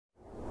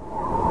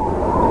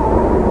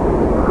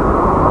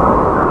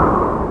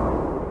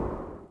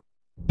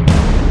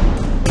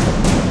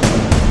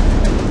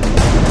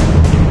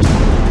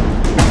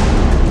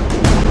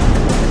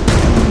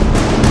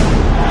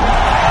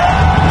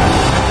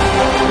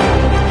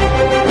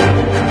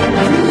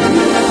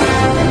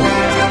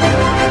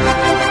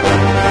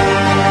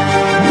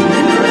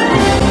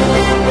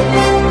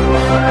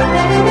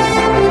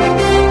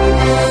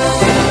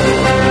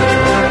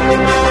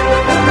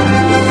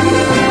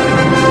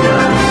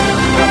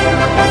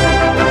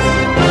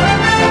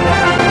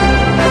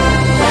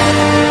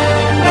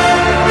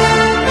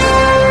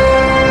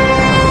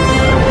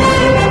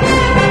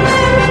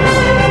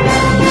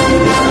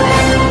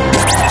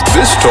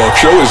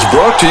show is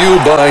brought to you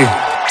by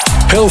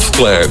Health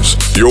Plans,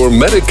 your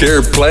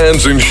Medicare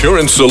plans,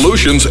 insurance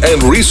solutions,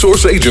 and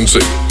resource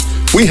agency.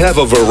 We have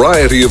a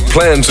variety of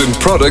plans and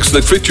products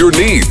that fit your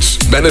needs,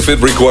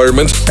 benefit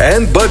requirements,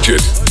 and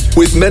budget,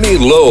 with many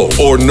low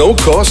or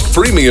no-cost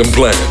premium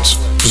plans,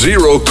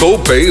 zero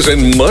co-pays,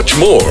 and much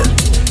more.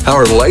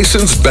 Our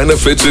licensed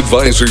benefits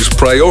advisor's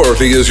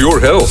priority is your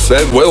health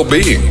and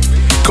well-being.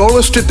 Call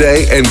us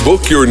today and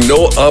book your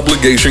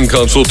no-obligation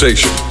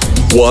consultation.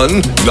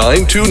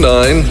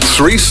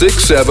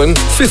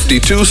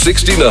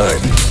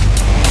 1-929-367-5269.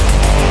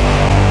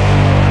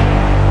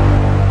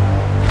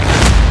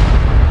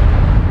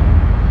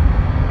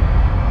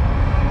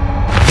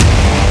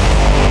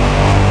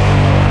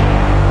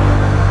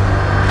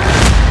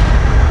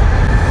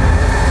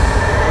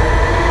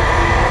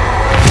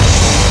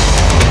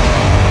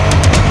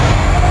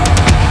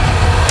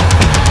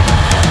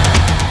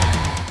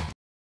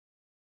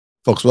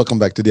 Folks, welcome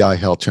back to the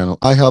iHealth channel,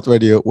 iHealth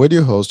Radio, with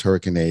your host,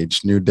 Hurricane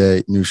Age. New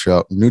day, new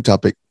show, new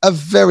topic, a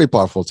very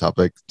powerful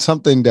topic,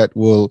 something that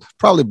will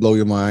probably blow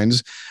your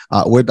minds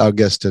with our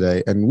guest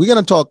today. And we're going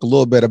to talk a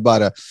little bit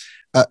about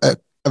a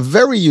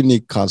very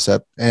unique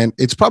concept, and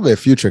it's probably a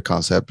future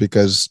concept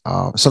because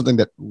something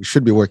that we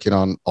should be working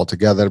on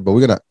altogether, but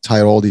we're going to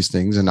tie all these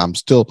things. And I'm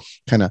still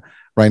kind of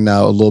right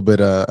now a little bit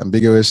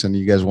ambiguous, and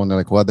you guys wonder,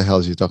 like, what the hell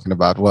is he talking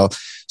about? Well,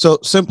 so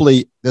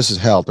simply, this is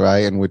health,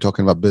 right? And we're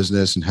talking about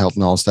business and health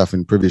and all stuff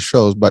in previous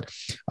shows, but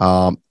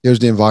there's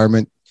the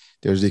environment,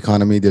 there's the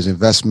economy, there's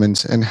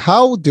investments, and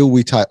how do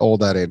we tie all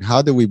that in?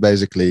 How do we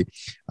basically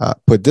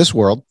put this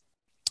world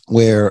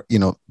where, you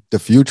know, the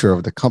future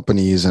of the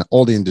companies and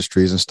all the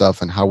industries and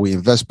stuff, and how we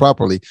invest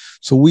properly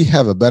so we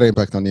have a better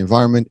impact on the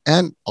environment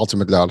and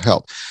ultimately on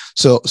health.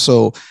 So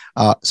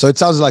it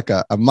sounds like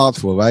a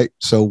mouthful, right?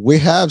 So we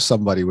have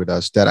somebody with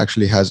us that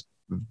actually has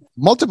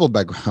multiple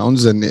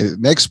backgrounds and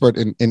an expert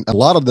in a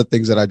lot of the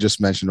things that I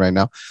just mentioned right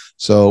now.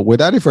 So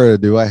without any further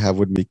ado, I have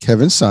with me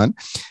Kevin's son.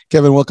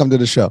 Kevin, welcome to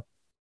the show.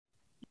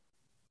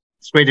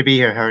 It's great to be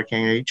here,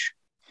 Hurricane H.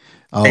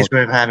 Thanks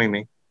for having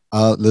me.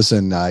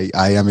 Listen, I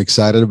am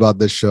excited about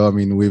this show. I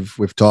mean,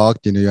 we've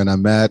talked, you know, you and I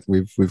met,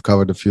 we've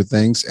covered a few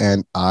things,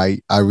 and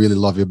I really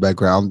love your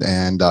background,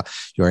 and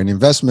you're in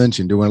investments,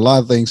 you're doing a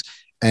lot of things,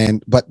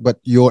 and but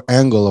your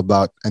angle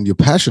about, and you're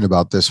passionate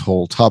about this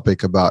whole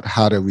topic about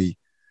how do we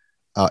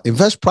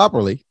invest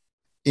properly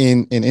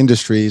in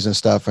industries and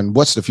stuff, and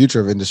what's the future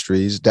of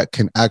industries that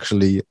can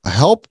actually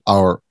help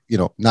our, you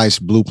know, nice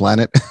blue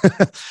planet,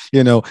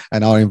 you know,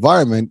 and our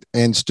environment,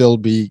 and still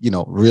be, you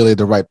know, really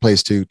the right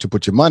place to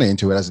put your money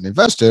into it as an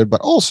investor,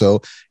 but also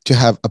to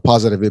have a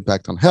positive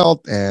impact on health,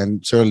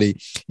 and certainly,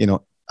 you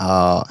know,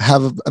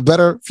 have a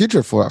better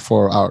future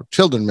for our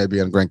children, maybe,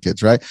 and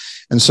grandkids, right?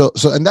 And so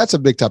and that's a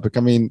big topic. I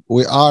mean,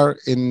 we are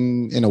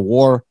in a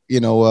war, you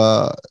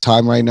know,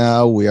 time right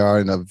now. We are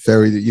in a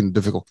very, you know,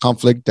 difficult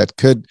conflict that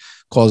could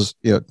cause,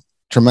 you know,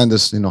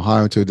 tremendous, you know,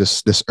 harm to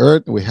this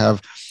earth. We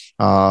have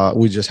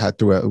we just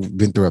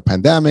been through a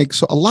pandemic,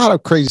 so a lot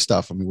of crazy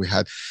stuff. I mean, we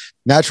had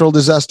natural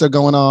disaster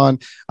going on.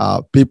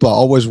 People are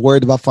always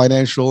worried about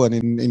financial and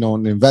in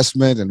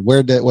investment and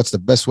what's the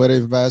best way to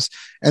invest.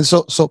 And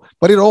so,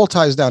 but it all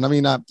ties down. I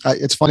mean,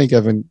 it's funny,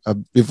 Kevin.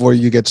 Before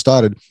you get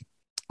started,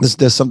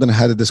 there's something I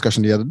had a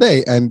discussion the other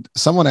day, and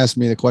someone asked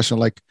me the question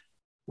like,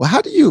 "Well,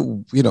 how do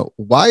you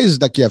why is it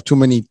that you have too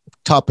many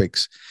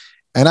topics?"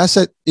 And I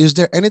said, "Is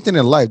there anything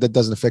in life that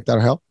doesn't affect our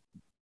health?"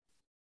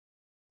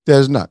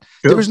 There's not.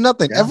 Sure. There is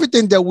nothing. Yeah.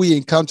 Everything that we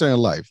encounter in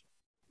life,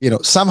 you know,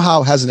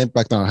 somehow has an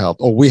impact on our health,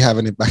 or we have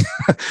an impact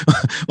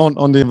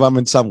on the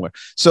environment somewhere.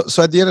 So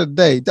at the end of the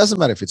day, it doesn't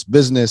matter if it's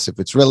business, if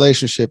it's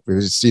relationship, if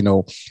it's, you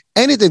know,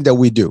 anything that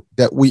we do,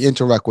 that we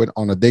interact with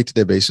on a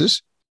day-to-day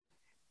basis,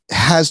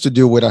 has to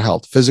do with our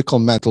health, physical,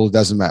 mental,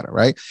 doesn't matter,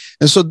 right?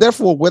 And so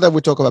therefore, whether we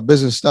talk about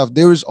business stuff,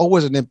 there is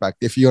always an impact.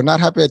 If you're not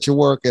happy at your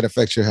work, it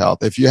affects your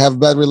health. If you have a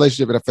bad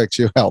relationship, it affects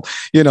your health,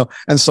 you know,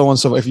 and so on.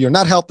 So if you're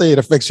not healthy, it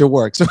affects your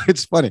work. So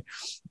it's funny.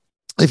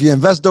 If you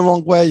invest the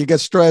wrong way, you get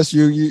stressed,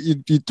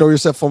 you throw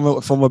yourself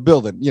from a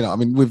building, you know, I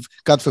mean,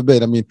 God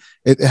forbid, I mean,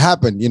 it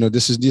happened, you know,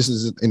 this is,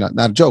 you know,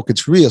 not a joke.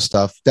 It's real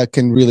stuff that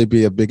can really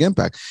be a big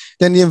impact.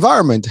 Then the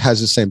environment has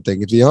the same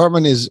thing. If the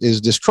environment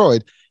is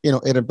destroyed, you know,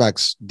 it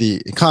impacts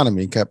the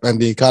economy, and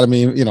the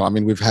economy, you know, I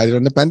mean, we've had it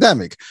in the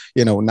pandemic,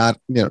 you know, not,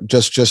 you know,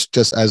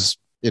 just as,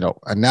 you know,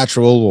 a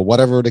natural or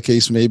whatever the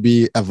case may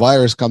be, a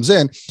virus comes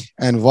in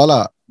and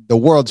voila, the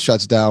world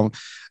shuts down.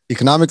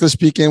 Economically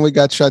speaking, we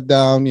got shut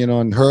down, you know,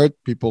 and hurt.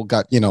 People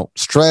got, you know,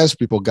 stressed.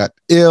 People got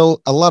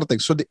ill, a lot of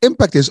things. So the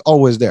impact is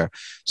always there.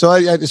 So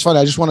it's funny.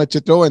 I just wanted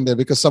to throw in there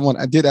because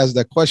I did ask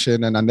that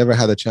question, and I never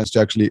had a chance to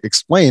actually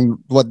explain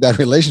what that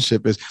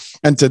relationship is.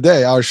 And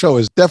today our show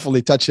is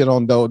definitely touching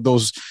on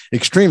those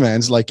extreme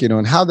ends, like, you know,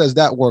 and how does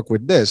that work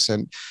with this?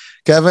 And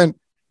Kevin,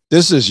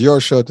 this is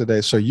your show today.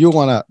 So you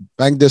want to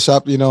bang this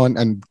up, you know,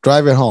 and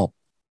drive it home.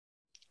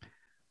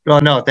 Well,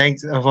 no,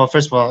 thanks. Well,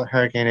 first of all,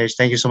 Hurricane H,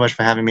 thank you so much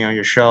for having me on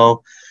your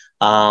show.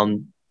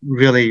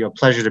 Really a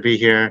pleasure to be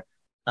here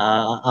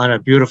on a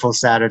beautiful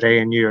Saturday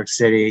in New York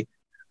City.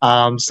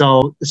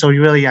 So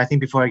really, I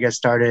think before I get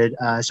started,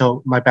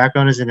 so my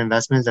background is in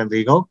investments and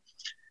legal.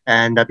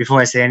 And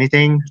before I say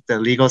anything, the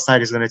legal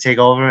side is going to take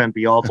over and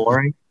be all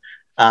boring.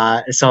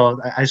 So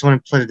I just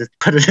want to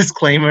put a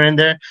disclaimer in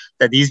there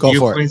that these Go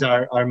for it. viewpoints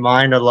are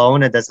mine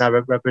alone and does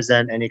not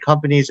represent any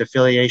companies,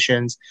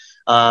 affiliations,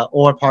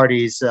 or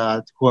parties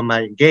who I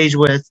might engage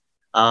with.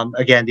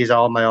 Again, these are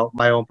all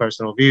my own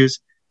personal views.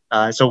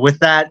 So with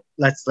that,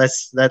 let's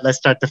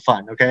start the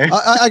fun. Okay.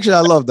 Actually,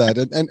 I love that,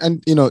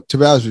 and to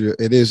be honest with you,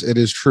 it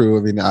is true.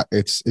 I mean,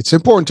 it's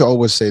important to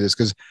always say this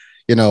because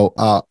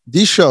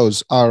these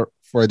shows are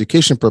for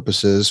education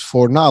purposes,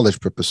 for knowledge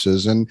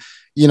purposes, and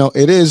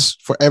it is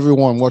for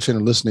everyone watching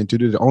and listening to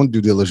do their own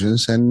due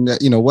diligence, and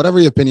whatever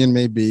your opinion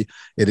may be,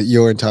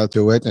 you're entitled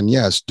to it. And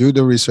yes, do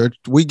the research.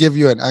 We give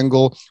you an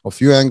angle, a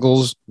few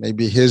angles,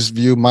 maybe his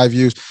view, my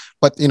views,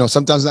 but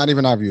sometimes not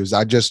even our views.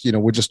 I just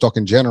we're just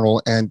talking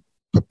general and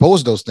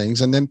propose those things,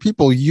 and then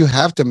people, you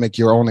have to make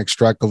your own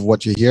extract of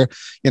what you hear.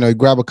 You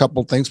grab a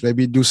couple things,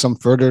 maybe do some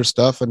further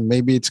stuff, and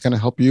maybe it's going to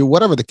help you,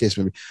 whatever the case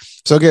may be.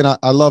 So again,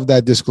 I love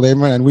that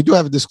disclaimer, and we do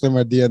have a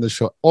disclaimer at the end of the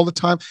show all the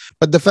time,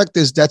 but the fact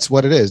is that's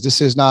what it is.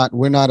 This is not,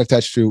 we're not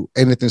attached to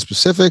anything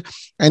specific,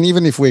 and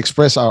even if we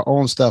express our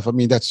own stuff, I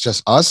mean, that's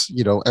just us.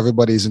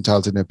 Everybody's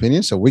entitled to an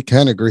opinion, so we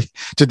can agree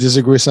to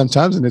disagree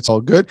sometimes, and it's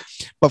all good.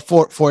 But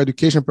for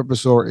education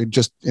purpose or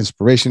just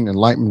inspiration,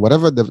 enlightenment,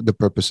 whatever the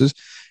purpose is,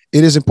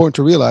 it is important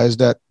to realize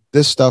that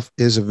this stuff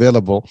is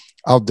available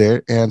out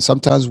there, and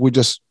sometimes we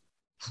just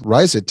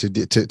rise it to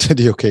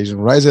the occasion,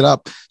 rise it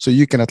up, so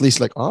you can at least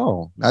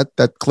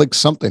that clicks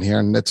something here,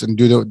 and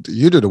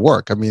you do the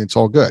work. I mean, it's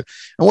all good,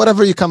 and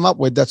whatever you come up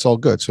with, that's all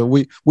good. So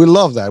we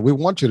love that. We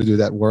want you to do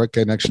that work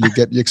and actually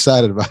get you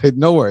excited about it.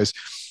 No worries,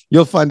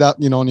 you'll find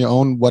out on your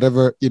own,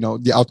 whatever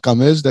the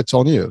outcome is. That's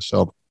on you.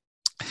 So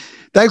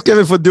thanks,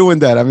 Kevin, for doing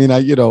that. I mean,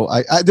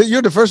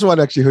 you're the first one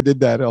actually who did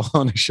that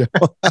on the show.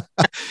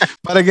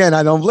 But again,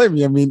 I don't blame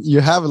you. I mean,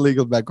 you have a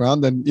legal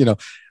background, and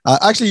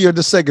actually, you're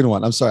the second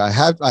one. I'm sorry.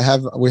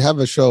 We have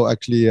a show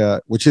actually,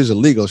 which is a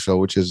legal show,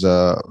 which is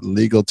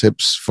Legal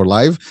Tips for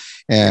Life,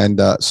 and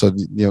so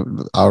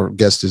our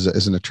guest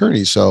is an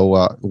attorney,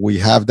 so we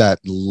have that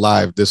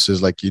live. This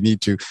is like, you need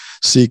to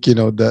seek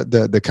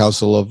the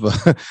counsel of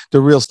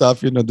the real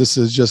stuff. This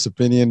is just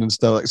opinion and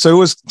stuff. So it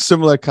was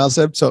similar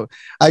concept. So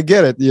I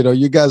get it.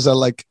 You guys are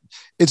like,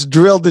 it's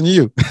drilled in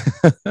you.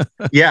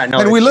 Yeah,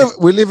 no. And we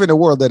live in a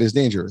world that is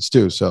dangerous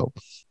too. So.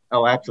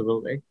 Oh,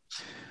 absolutely.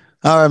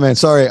 All right, man.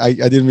 Sorry, I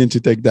didn't mean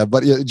to take that,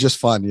 but it's just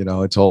fun.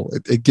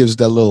 It gives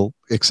that little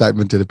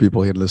excitement to the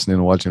people here listening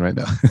and watching right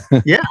now.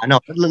 Yeah,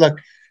 no. Look,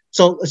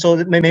 so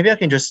maybe I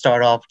can just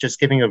start off just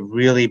giving a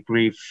really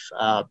brief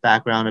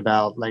background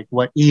about like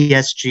what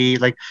ESG,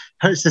 like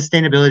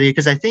sustainability,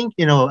 because I think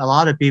a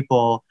lot of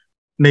people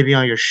maybe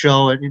on your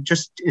show and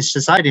just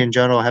society in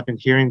general have been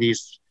hearing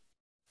these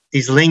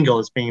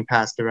lingos being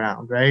passed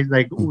around, right?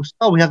 Like,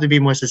 we have to be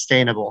more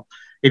sustainable.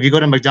 If you go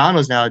to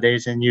McDonald's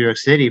nowadays in New York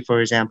City, for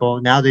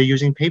example, now they're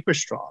using paper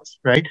straws,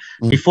 right?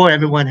 Before,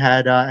 everyone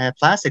had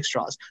plastic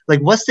straws. Like,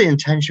 what's the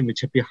intention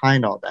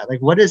behind all that? Like,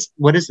 what is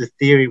the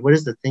theory? What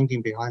is the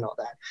thinking behind all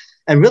that?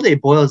 And really,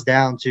 it boils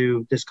down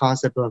to this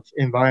concept of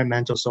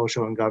environmental,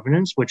 social, and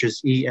governance, which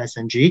is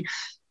E.S.G.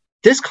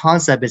 This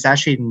concept is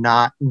actually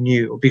not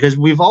new, because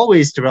we've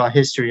always, throughout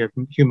history of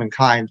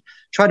humankind,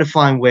 tried to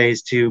find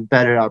ways to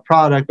better our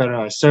product, better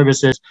our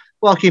services,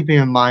 while keeping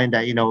in mind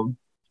that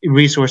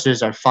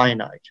resources are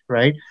finite,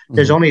 right?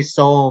 There's only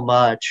so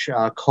much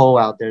coal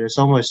out there. There's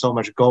so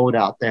much gold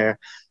out there,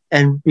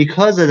 and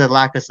because of the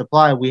lack of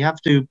supply, we have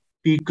to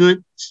be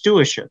good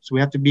stewardships. We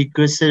have to be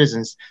good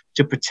citizens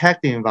to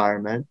protect the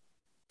environment,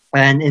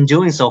 and in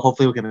doing so,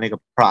 hopefully, we can make a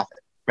profit,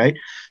 right?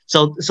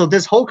 So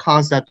this whole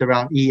concept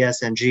around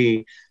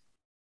ES&G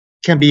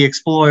can be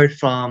explored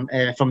from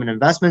an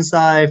investment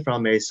side,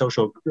 from a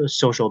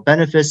social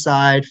benefit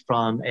side,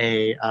 from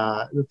a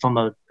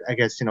I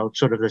guess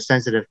sort of the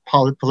sensitive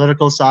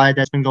political side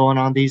that's been going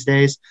on these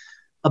days.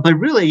 But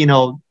really,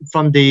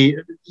 from the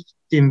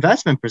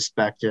investment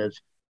perspective,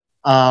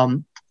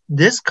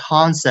 this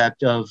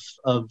concept of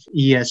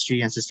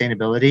ESG and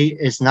sustainability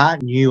is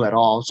not new at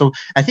all. So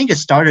I think it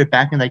started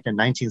back in like the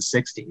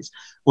 1960s,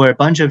 where a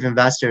bunch of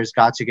investors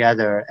got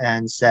together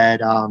and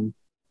said,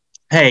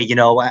 hey,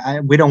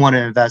 we don't want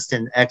to invest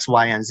in X,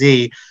 Y, and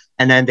Z.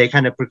 And then they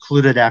kind of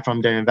precluded that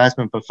from their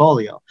investment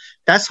portfolio.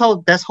 That's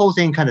how this whole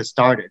thing kind of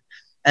started.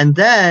 And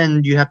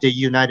then you have the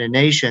United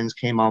Nations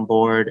came on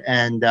board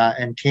and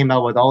came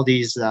out with all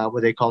these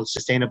what they call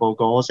sustainable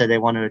goals that they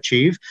want to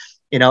achieve.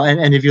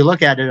 And if you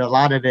look at it, a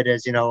lot of it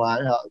is,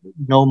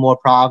 no more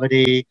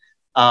poverty,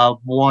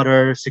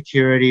 water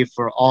security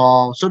for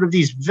all, sort of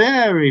these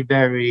very,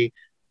 very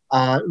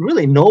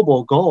really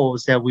noble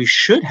goals that we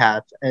should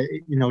have.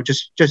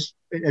 Just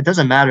it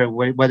doesn't matter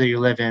whether you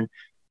live in,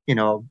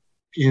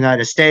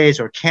 United States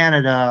or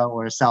Canada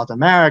or South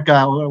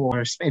America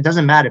or Spain. It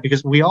doesn't matter,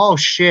 because we all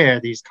share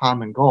these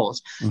common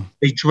goals.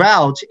 The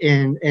drought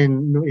in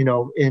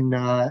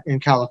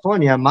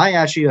California might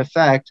actually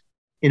affect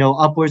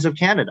upwards of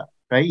Canada,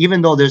 right?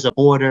 Even though there's a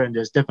border and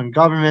there's different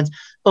governments,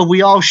 but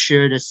we all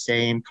share the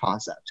same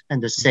concept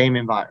and the same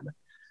environment.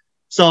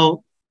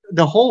 So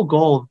the whole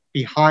goal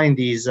behind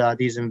these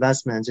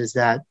investments is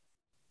that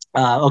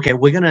okay,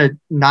 we're gonna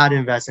not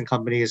invest in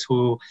companies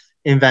who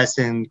invest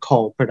in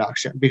coal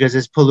production because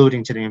it's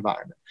polluting to the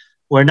environment.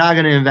 We're not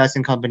gonna invest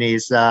in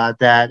companies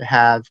that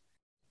have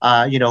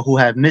who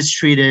have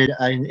mistreated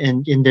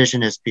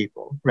indigenous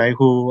people, right?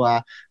 Who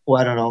I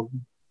don't know,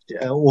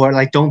 or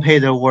like don't pay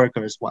their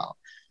workers well.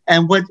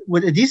 And what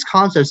these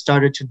concepts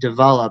started to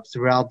develop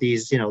throughout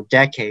these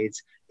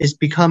decades is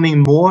becoming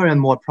more and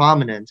more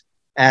prominent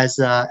as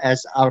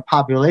our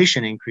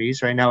population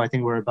increase. Right now, I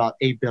think we're about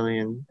 8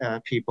 billion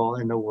people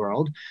in the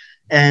world,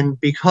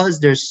 and because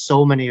there's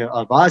so many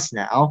of us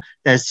now,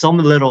 there's so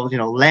little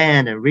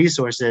land and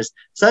resources.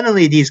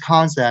 Suddenly, these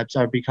concepts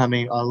are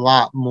becoming a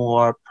lot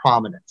more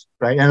prominent,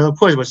 right? And of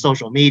course, with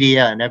social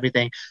media and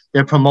everything,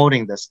 they're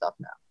promoting this stuff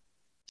now.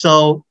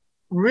 So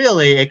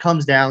really, it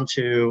comes down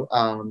to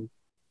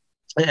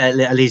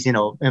at least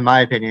in my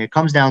opinion, it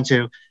comes down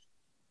to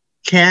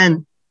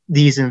can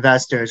these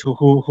investors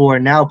who are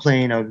now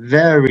playing a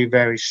very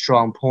very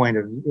strong point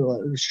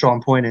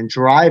in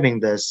driving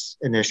this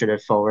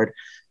initiative forward,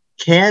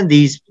 can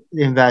these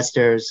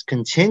investors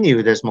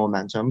continue this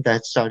momentum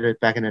that started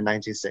back in the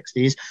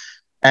 1960s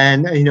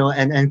and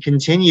and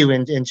continue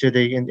into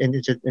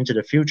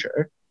the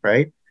future,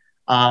 right?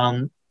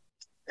 um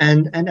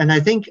and I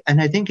think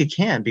it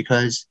can,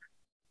 because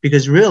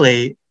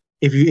really,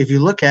 if you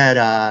look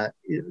at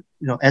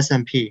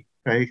S&P,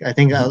 right? I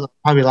think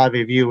probably a lot of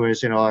your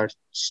viewers, are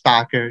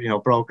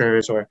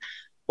brokers, or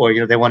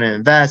they want to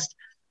invest.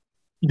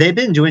 They've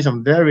been doing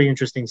some very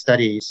interesting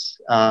studies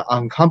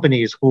on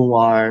companies who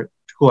are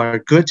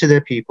good to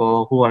their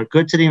people, who are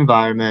good to the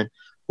environment,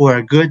 who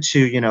are good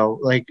to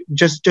like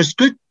just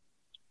good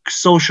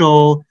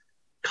social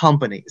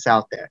companies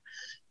out there.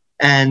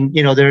 And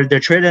they're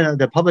traded,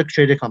 the public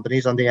traded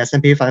companies on the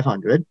S&P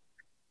 500.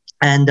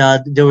 And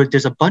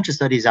there's a bunch of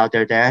studies out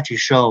there that actually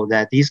show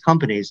that these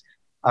companies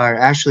are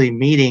actually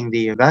meeting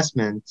the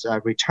investment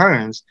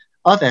returns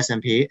of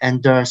S&P,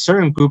 and there are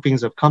certain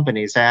groupings of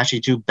companies that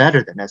actually do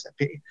better than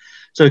S&P.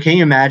 So can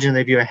you imagine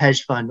if you're a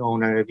hedge fund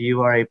owner, if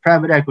you are a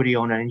private equity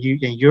owner, and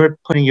you're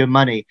putting your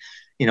money,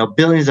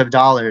 billions of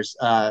dollars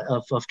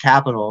of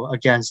capital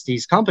against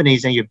these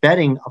companies, and you're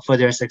betting for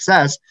their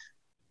success?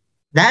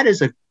 That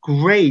is a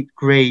great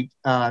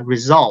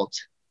result,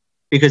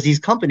 because these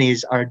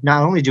companies are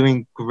not only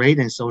doing great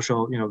in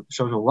social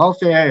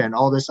welfare and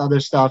all this other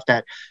stuff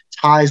that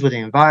ties with the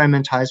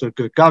environment, ties with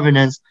good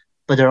governance,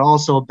 but they're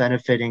also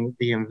benefiting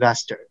the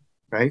investor,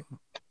 right?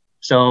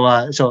 So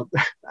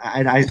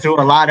I threw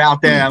a lot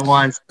out there at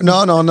once.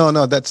 No.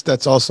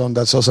 That's awesome.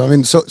 That's awesome. I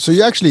mean, so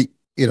you actually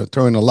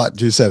throw in a lot.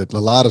 You said it, a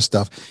lot of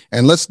stuff,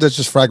 and let's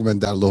just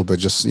fragment that a little bit.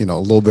 Just a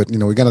little bit.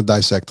 We're gonna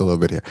dissect a little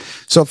bit here.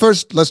 So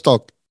first, let's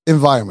talk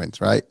environment,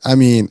 right? I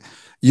mean,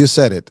 you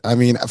said it. I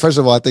mean, first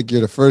of all, I think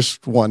you're the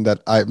first one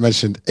that I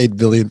mentioned 8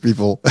 billion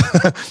people,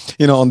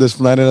 on this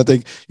planet. I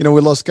think, we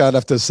lost count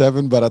after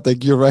 7, but I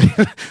think you're right.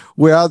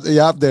 You're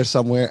out there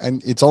somewhere,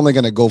 and it's only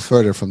going to go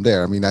further from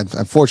there. I mean,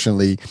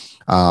 unfortunately,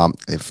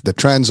 if the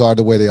trends are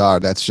the way they are,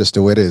 that's just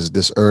the way it is.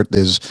 This earth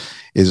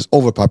is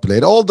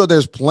overpopulated, although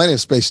there's plenty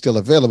of space still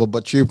available,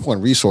 but to your point,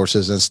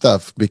 resources and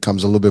stuff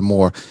becomes a little bit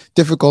more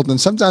difficult.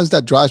 And sometimes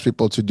that drives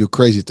people to do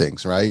crazy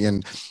things, right?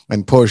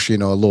 And push, a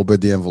little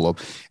bit the envelope.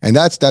 And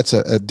that's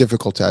a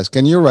difficult task.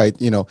 And you're right,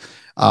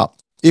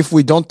 if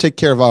we don't take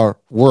care of our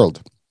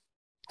world,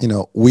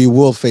 we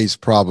will face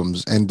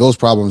problems, and those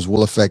problems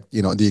will affect,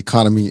 the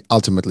economy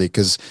ultimately,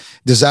 because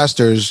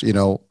disasters,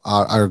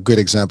 are a good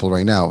example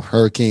right now.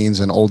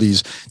 Hurricanes and all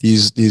these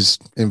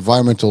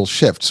environmental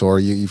shifts, or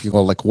if you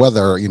call like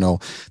weather,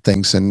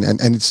 things, and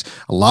it's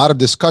a lot of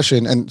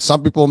discussion. And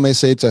some people may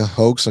say it's a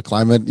hoax, a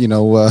climate,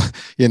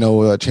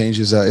 change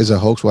is a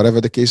hoax,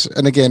 whatever the case.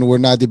 And again, we're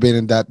not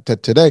debating that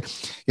today.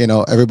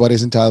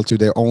 Everybody's entitled to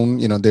their own.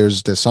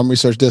 There's some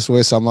research this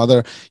way, some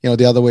other,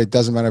 the other way. It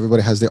doesn't matter.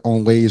 Everybody has their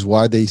own ways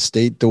why they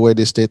state the way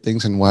they state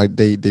things and why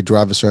they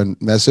drive a certain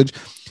message.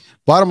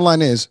 Bottom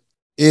line is,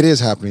 it is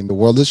happening. The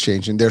world is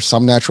changing. There's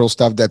some natural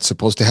stuff that's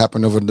supposed to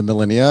happen over the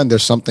millennia, and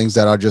there's some things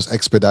that are just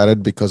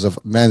expedited because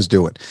of man's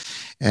doing.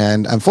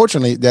 And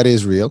unfortunately, that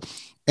is real.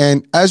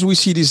 And as we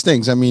see these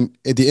things, I mean,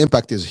 the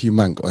impact is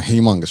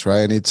humongous,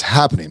 right? And it's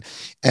happening.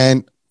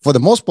 And for the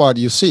most part,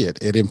 you see it.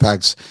 It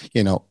impacts,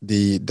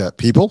 the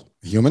people,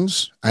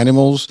 humans,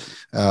 animals,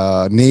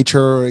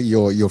 nature,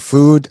 your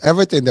food,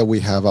 everything that we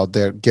have out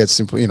there gets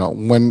simply,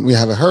 when we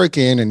have a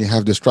hurricane and you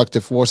have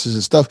destructive forces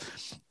and stuff,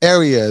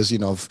 areas,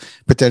 of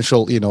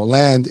potential,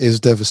 land is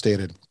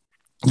devastated.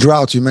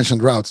 Droughts, you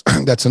mentioned droughts.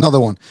 That's another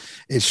one.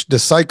 it's the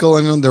cycle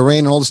and the rain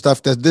and all the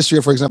stuff that this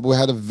year, for example, we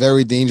had a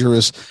very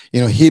dangerous,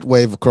 heat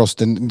wave across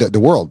the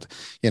world.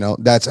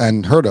 That's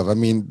unheard of. I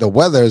mean, the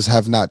weathers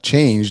have not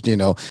changed.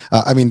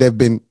 I mean, they've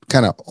been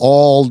kind of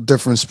all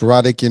different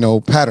sporadic,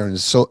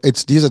 patterns. So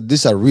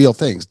these are real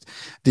things.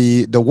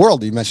 The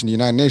world, you mentioned the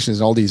United Nations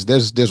and all these.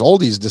 There's all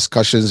these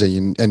discussions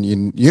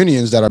and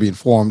unions that are being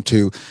formed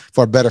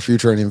for a better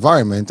future and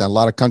environment. And a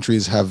lot of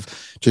countries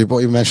have.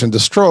 You mentioned the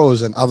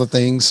straws and other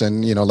things,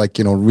 and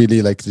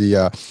really like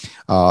the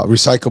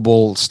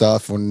recyclable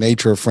stuff or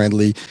nature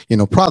friendly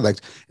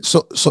product.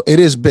 So it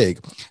is big.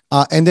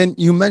 And then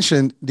you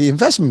mentioned the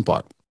investment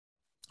part,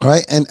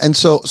 right? And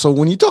so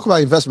when you talk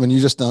about investment,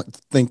 you just don't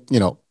think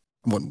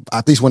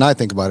at least when I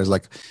think about it, is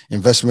like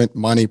investment,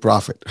 money,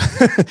 profit.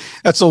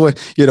 That's all.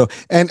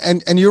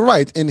 And you're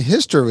right. In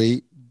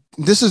history,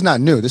 this is not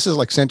new. This is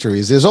like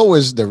centuries. There's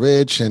always the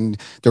rich, and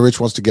the rich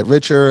wants to get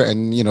richer.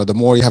 And, the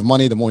more you have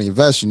money, the more you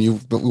invest, and you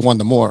want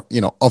the more,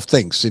 of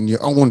things. And you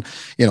own,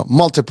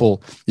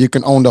 multiple, you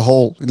can own the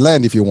whole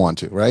land if you want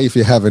to, right? If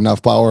you have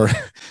enough power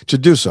to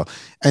do so.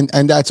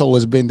 And that's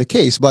always been the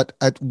case. But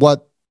at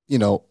what,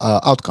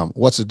 outcome?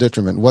 What's the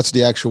detriment? What's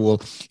the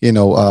actual,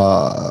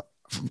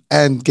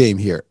 end game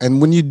here?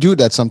 And when you do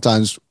that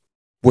sometimes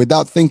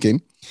without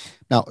thinking,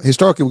 now,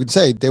 historically, we could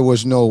say there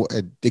was no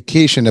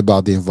education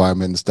about the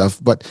environment and stuff,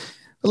 but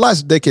the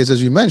last decades,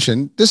 as you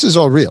mentioned, this is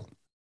all real.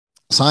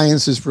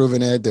 Science has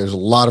proven it. There's a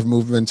lot of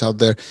movements out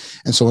there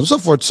and so on and so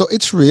forth. So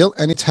it's real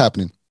and it's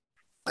happening.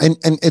 And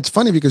it's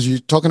funny because you're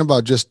talking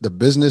about just the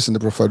business and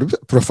the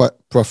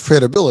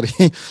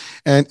profitability.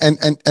 And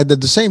at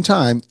the same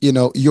time,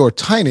 you're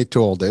tying it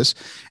to all this.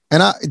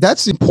 And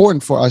that's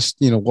important for us,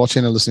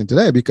 watching and listening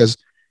today, because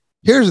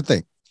here's the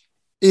thing.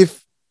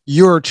 If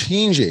you're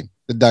changing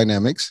the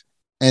dynamics,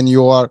 and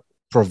you are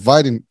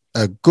providing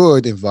a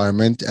good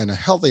environment and a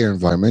healthier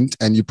environment,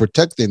 and you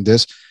protecting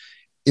this,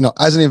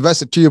 as an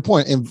investor, to your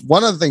point, and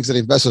one of the things that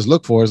investors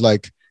look for is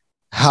like,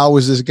 how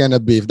is this going to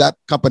be? If that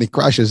company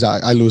crashes,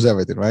 I lose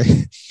everything, right?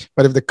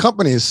 But if the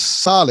company is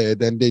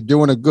solid and they're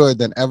doing a good,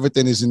 then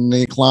everything is in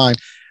decline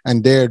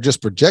and they're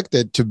just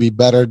projected to be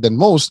better than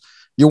most,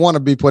 you want to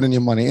be putting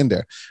your money in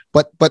there.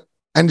 But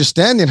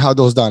understanding how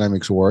those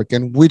dynamics work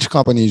and which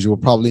companies you will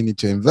probably need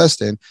to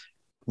invest in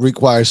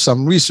requires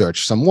some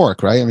research, some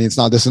work, right? I mean, this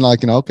is not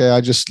like, okay, I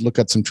just look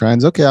at some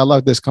trends. Okay, I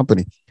like this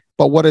company,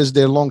 but what is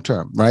their long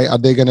term, right? Are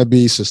they going to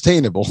be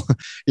sustainable,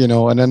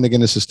 and then they're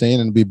going to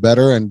sustain and be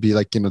better and be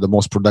like, the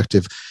most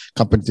productive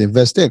company to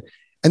invest in.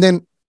 And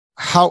then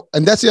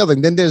and that's the other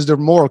thing. Then there's the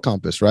moral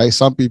compass, right?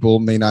 Some people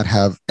may not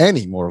have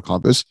any moral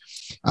compass.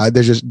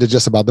 They're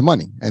just about the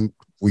money. And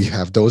we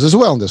have those as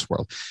well in this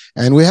world.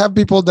 And we have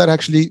people that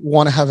actually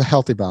want to have a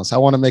healthy balance. I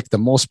want to make the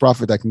most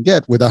profit I can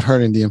get without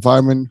hurting the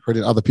environment,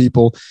 hurting other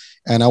people.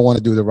 And I want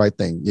to do the right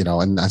thing,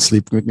 and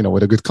sleep,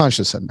 with a good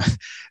conscience. And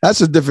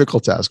that's a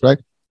difficult task, right?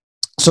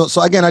 So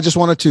again, I just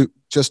wanted to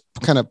just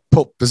kind of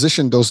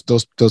position those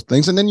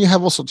things. And then you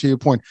have also, to your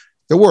point,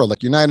 the world,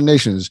 like United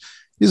Nations.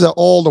 These are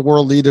all the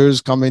world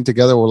leaders coming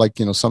together, or like,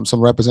 some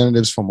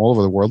representatives from all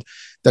over the world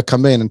that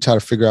come in and try to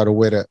figure out a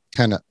way to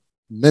kind of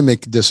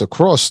mimic this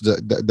across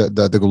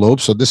the globe.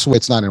 So this way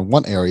it's not in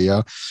one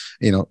area,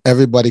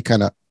 everybody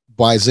kind of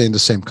buys in the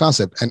same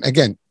concept. And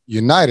again,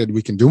 united,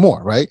 we can do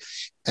more, right?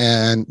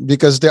 And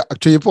because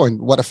to your point,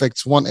 what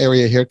affects one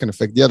area here can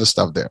affect the other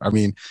stuff there. I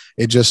mean,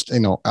 it just,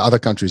 other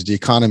countries, the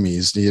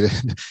economies,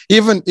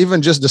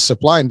 even just the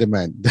supply and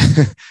demand,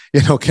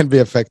 can be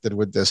affected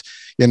with this,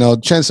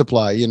 chain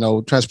supply,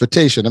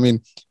 transportation. I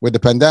mean, with the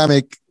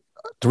pandemic,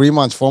 3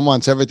 months, 4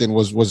 months, everything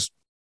was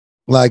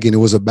lagging. It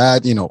was a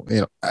bad,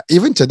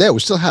 even today, we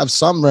still have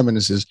some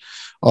reminiscences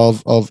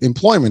of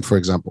employment, for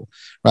example,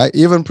 right?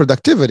 Even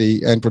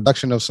productivity and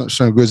production of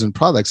certain goods and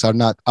products are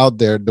not out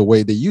there the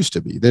way they used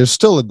to be. There's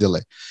still a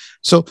delay.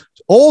 So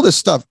all this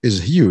stuff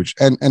is huge.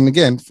 And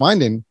again,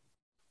 finding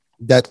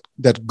that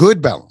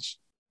good balance,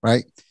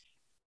 right?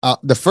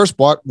 The first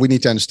part, we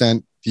need to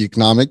understand the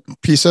economic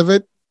piece of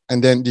it,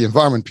 and then the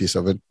environment piece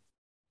of it.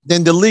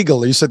 Then the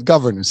legal, you said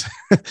governance.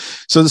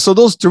 So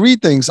those three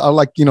things are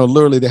like,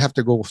 literally they have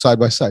to go side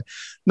by side.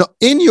 Now,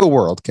 in your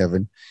world,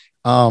 Kevin,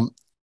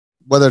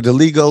 whether the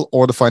legal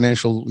or the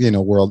financial,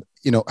 world,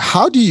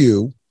 how do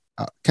you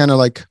kind of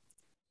like,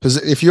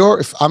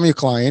 if I'm your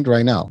client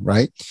right now,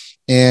 right?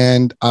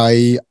 And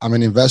I'm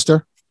an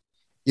investor,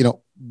 how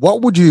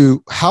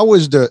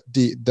is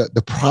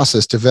the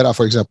process to vet out,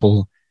 for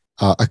example,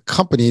 a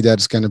company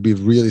that's going to be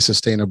really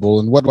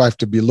sustainable, and what do I have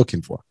to be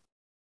looking for?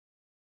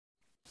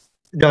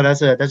 No,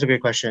 that's a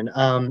great question.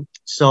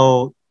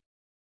 So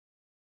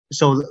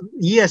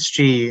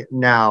ESG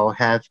now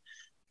have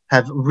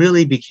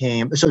really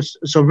became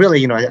so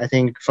really, I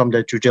think from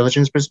the due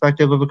diligence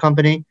perspective of a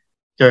company,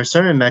 there are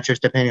certain metrics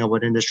depending on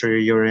what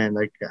industry you're in.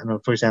 Like, I don't know,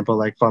 for example,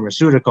 like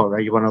pharmaceutical,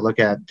 right? You want to look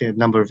at the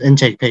number of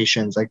intake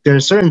patients. Like, there are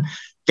certain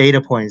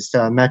data points,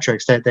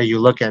 metrics that you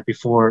look at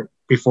before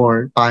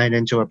buying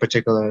into a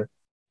particular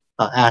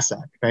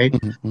asset, right?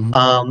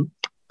 Mm-hmm.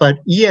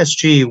 But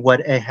ESG, what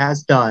it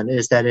has done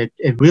is that it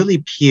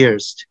really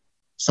pierced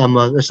some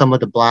of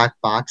the black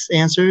box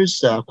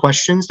answers,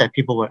 questions that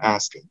people were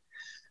asking.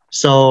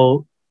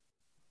 So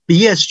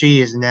ESG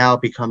is now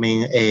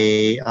becoming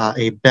a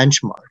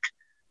benchmark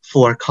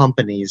for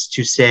companies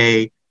to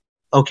say,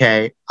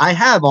 okay, I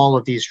have all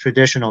of these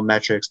traditional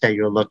metrics that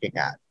you're looking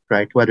at,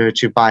 right? Whether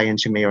to buy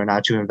into me or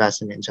not, to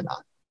invest in me into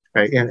not,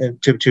 right?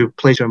 And to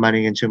place your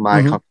money into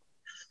my company.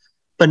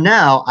 But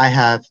now I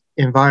have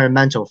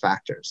environmental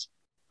factors,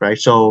 right?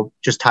 So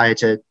just tie it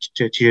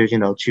to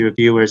your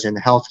viewers in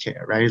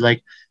healthcare, right?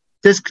 Like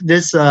this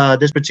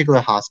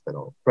particular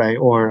hospital, right?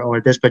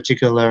 Or this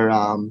particular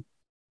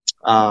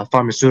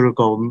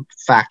pharmaceutical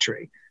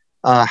factory.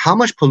 How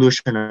much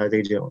pollution are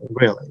they doing,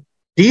 really?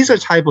 These are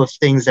type of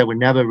things that were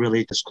never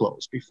really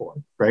disclosed before,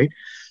 right?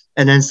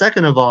 And then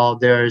second of all,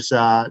 there's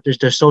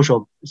the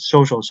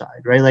social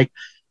side, right? Like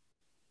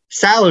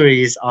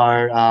salaries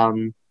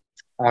are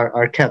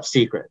kept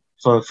secret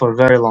for a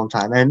very long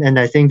time, and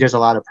I think there's a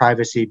lot of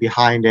privacy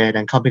behind it,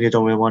 and companies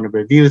don't really want to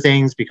review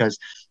things because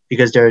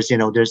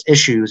there's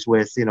issues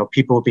with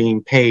people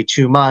being paid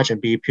too much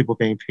and people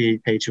being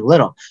paid too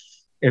little.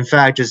 In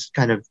fact, just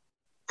kind of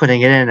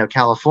putting it in,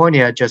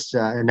 California just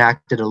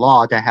enacted a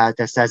law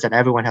that says that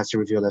everyone has to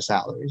reveal their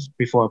salaries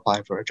before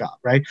applying for a job,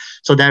 right?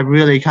 So that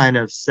really kind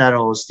of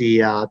settles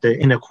the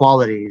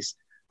inequalities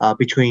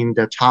between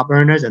the top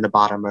earners and the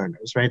bottom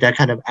earners, right? That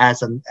kind of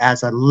adds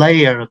a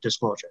layer of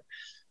disclosure.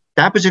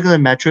 That particular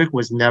metric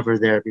was never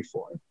there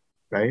before,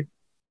 right?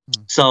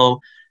 So,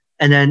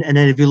 and then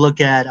if you look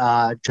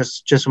at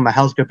just from a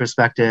healthcare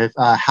perspective,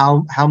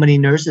 how many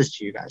nurses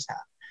do you guys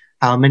have?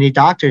 How many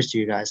doctors do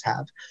you guys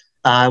have?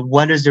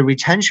 What is the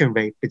retention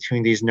rate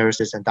between these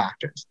nurses and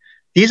doctors?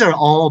 These are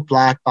all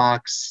black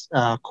box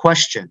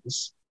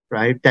questions,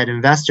 right? That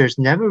investors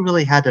never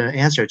really had an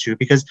answer to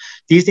because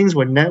these things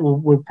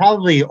were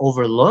probably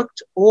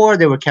overlooked or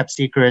they were kept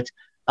secret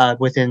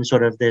within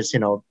sort of this,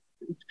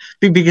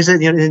 because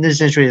in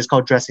this industry it's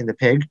called dressing the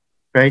pig,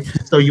 right?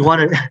 So you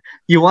want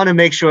to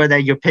make sure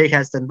that your pig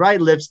has the right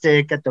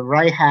lipstick, get the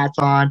right hats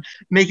on,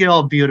 make it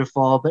all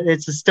beautiful, but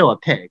it's still a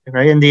pig,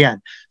 right? In the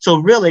end. So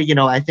really,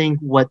 I think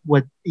what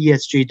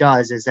ESG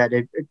does is that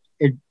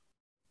it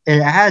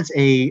adds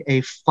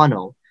a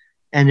funnel,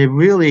 and it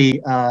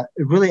really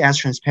adds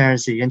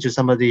transparency into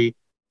some of the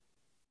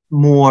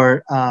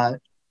more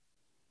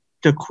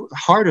the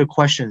harder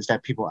questions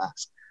that people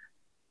ask.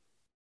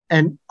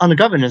 And on the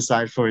governance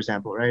side, for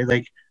example, right?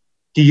 Like,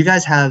 do you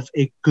guys have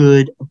a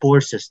good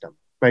board system,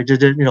 right?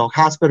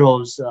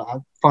 Hospitals,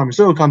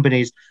 pharmaceutical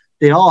companies,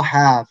 they all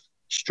have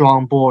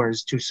strong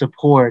boards to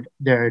support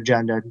their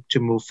agenda to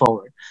move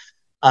forward.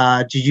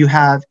 Do you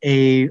have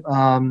they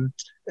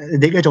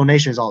get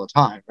donations all the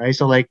time, right?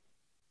 So like,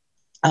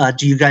 are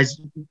you guys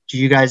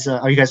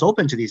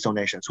open to these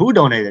donations? Who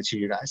donated to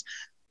you guys?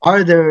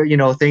 Are there,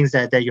 things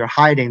that you're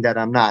hiding that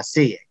I'm not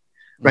seeing?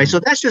 Right.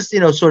 So that's just,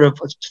 sort of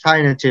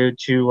tying into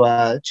to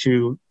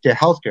the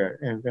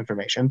healthcare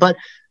information. But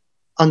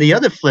on the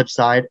other flip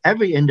side,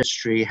 every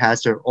industry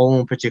has their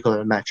own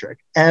particular metric.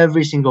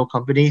 Every single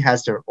company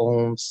has their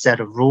own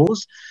set of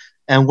rules.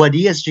 And what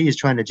ESG is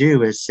trying to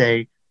do is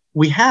say,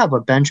 we have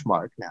a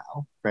benchmark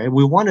now, right?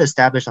 We want to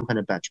establish some kind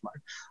of benchmark.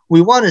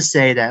 We want to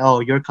say that, oh,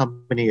 your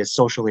company is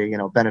socially,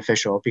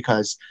 beneficial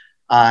because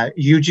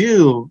you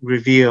do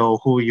reveal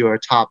who your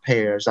top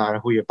payers are,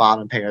 who your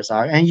bottom payers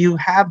are, and you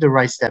have the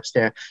right steps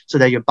there so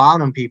that your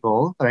bottom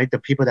people, right, the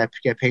people that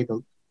get paid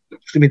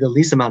the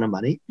least amount of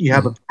money, you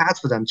have a path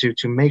for them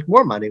to make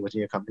more money within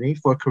your company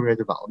for career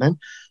development.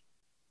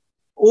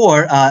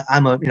 Or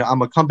I'm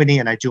a company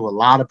and I do a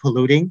lot of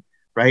polluting,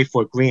 right,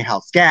 for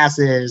greenhouse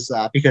gases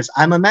because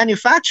I'm a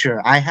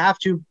manufacturer. I have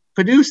to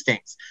produce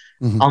things.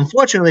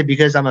 Unfortunately,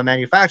 because I'm a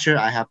manufacturer,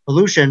 I have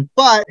pollution.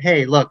 But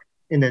hey, look,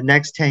 in the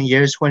next 10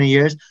 years, 20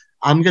 years,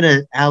 I'm going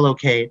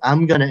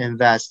to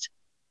invest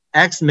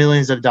X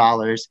millions of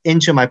dollars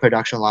into my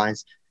production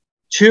lines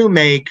to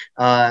make,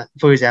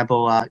 for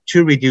example,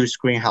 to reduce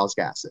greenhouse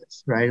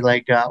gases, right?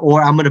 Like,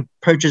 or I'm going to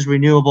purchase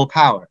renewable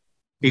power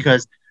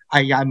because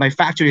my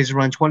factories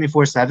run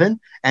 24/7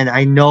 and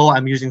I know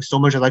I'm using so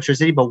much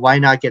electricity, but why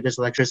not get this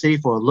electricity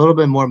for a little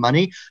bit more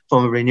money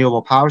from a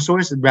renewable power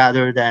source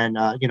rather than,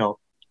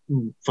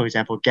 for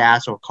example,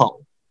 gas or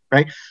coal?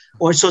 Right.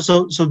 Or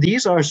so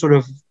these are sort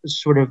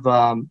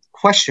of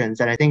questions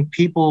that I think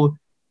people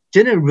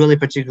didn't really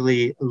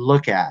particularly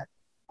look at,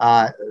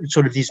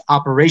 sort of these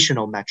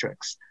operational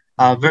metrics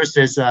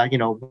versus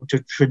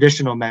to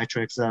traditional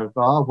metrics of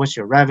what's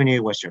your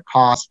revenue, what's your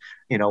cost,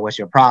 what's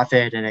your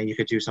profit, and then you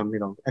could do some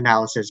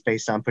analysis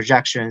based on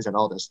projections and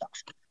all this stuff.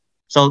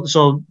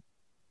 So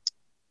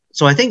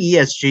I think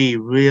ESG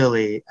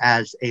really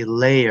adds a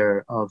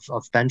layer of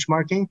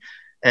benchmarking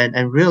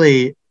and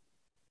really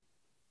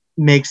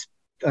makes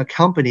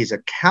companies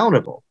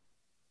accountable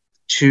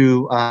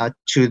to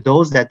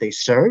those that they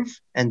serve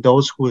and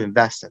those who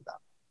invest in them.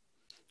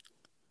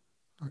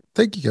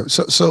 Thank you, Kevin.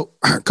 So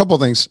a couple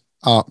of things.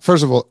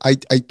 First of all, I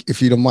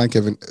if you don't mind,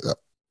 Kevin,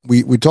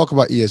 we talk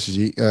about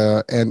ESG,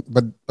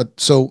 but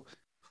so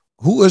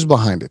who is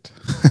behind it?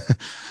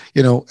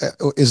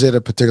 Is it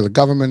a particular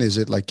government? Is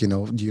it like,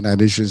 the United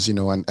Nations,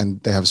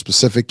 and they have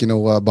specific,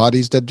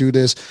 bodies that do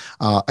this?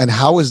 And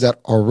how is that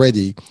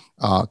already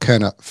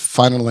kind of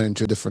funneling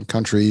into different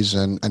countries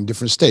and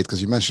different states?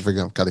 Because you mentioned, for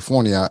example,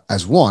 California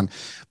as one,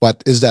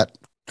 but is that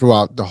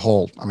throughout the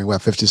whole? I mean, we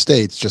have 50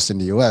 states just in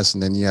the US,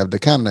 and then you have the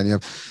Canada, and you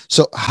have,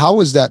 so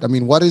how is that? I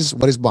mean, what is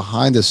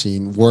behind the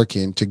scene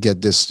working to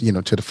get this, to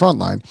the front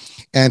line?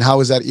 And how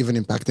is that even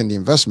impacting the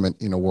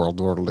investment, world,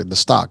 or the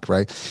stock,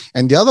 right?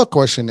 And the other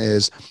question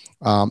is,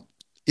 um,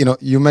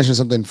 you mentioned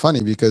something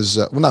funny because,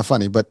 well, not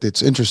funny, but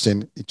it's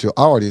interesting to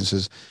our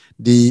audiences,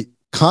 the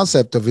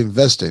concept of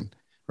investing,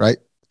 right?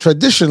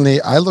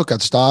 Traditionally, I look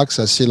at stocks,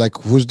 I see like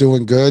who's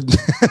doing good,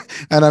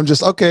 and I'm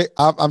just, okay,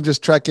 I'm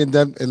just tracking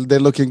them, and they're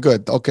looking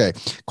good. Okay,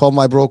 call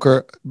my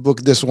broker,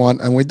 book this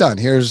one, and we're done.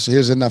 Here's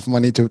enough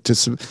money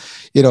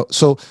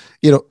so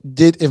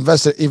did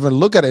investors even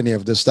look at any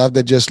of this stuff?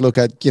 They just look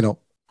at,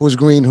 who's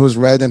green, who's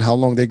red, and how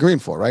long they're green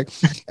for, right?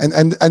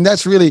 And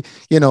that's really,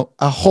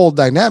 a whole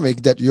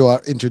dynamic that you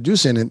are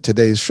introducing in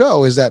today's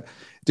show, is that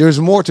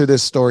there's more to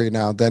this story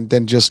now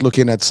than just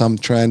looking at some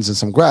trends and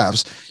some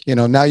graphs.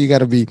 Now you got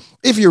to be,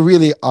 if you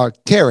really are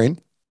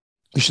caring,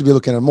 you should be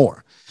looking at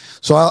more.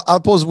 So I'll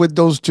pose with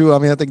those two. I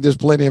mean, I think there's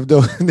plenty of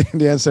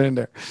the answer in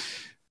there.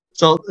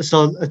 So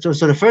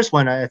the first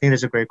one, I think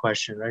is a great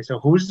question, right? So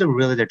who's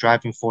the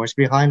driving force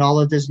behind all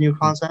of this new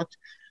concept?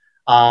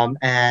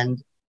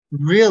 And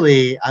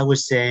really, I would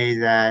say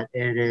that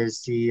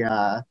it's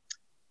the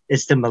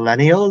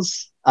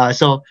millennials.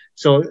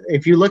 So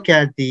if you look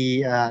at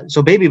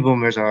so baby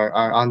boomers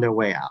are on their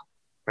way out,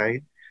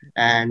 right?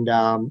 And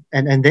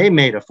they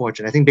made a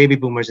fortune. I think baby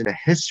boomers in the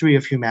history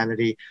of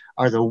humanity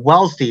are the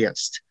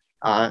wealthiest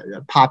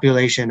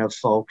population of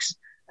folks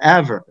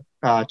ever.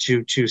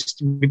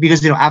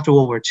 Because after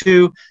World War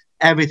II,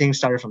 everything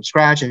started from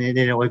scratch, and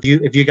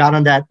if you got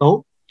on that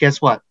boat,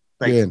 guess what?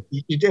 Like,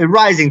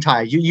 rising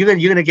tide, you're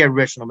gonna get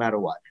rich no matter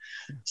what.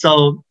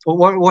 So,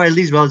 or at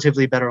least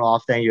relatively better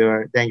off than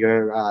your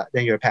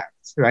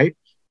parents, right?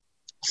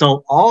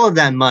 So all of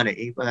that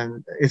money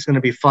is going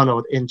to be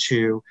funneled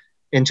into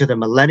the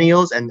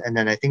millennials, and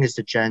then I think it's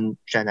the Gen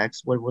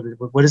X.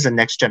 What is the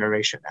next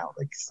generation now?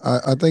 Like,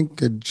 I think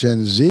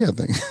Gen Z. I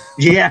think.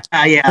 Yeah.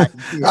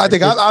 I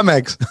think I'm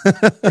X.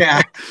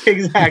 Yeah,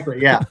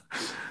 exactly. Yeah.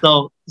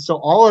 So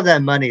all of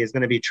that money is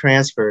going to be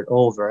transferred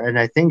over, and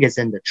I think it's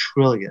in the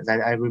trillions.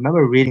 I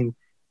remember reading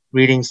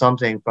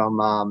something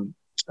from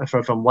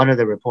one of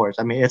the reports.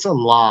 I mean, it's a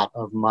lot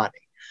of money.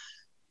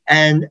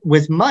 And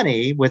with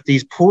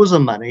these pools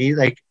of money,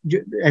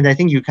 and I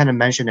think you kind of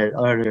mentioned it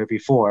earlier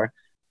before,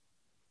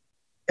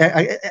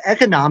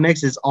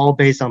 economics is all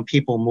based on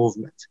people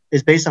movement.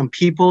 It's based on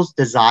people's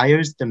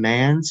desires,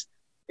 demands.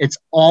 It's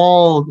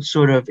all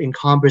sort of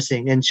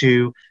encompassing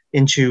into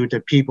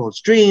the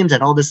people's dreams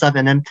and all this stuff.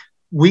 And then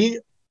we,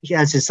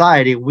 as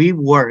society, we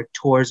work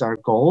towards our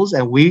goals,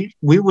 and we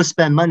will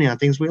spend money on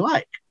things we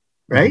like,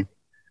 right?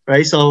 Mm-hmm.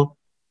 Right. So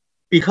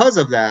because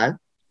of that,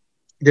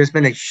 there's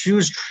been a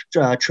huge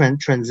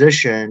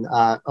transition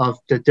of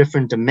the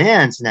different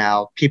demands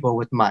now. People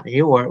with money,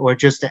 or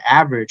just the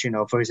average,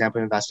 for example,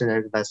 invest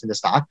in the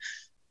stock.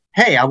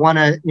 Hey, I want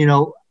to,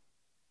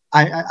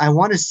 I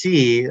want to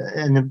see,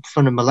 and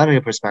from the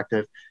millennial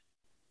perspective,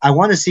 I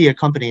want to see a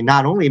company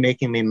not only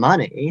making me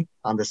money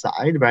on the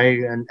side, right?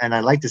 And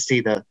I like to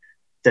see the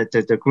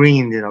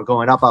green,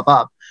 going up,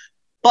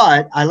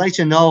 but I like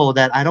to know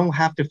that I don't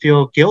have to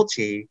feel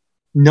guilty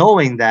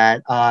knowing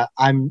that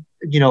I'm,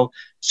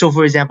 so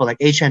for example, like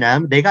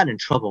H&M, they got in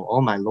trouble.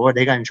 Oh my Lord,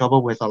 they got in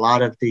trouble with a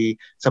lot of the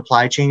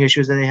supply chain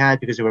issues that they had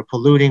because they were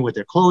polluting with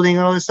their clothing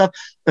and all this stuff.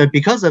 But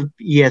because of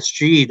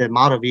E.S.G, the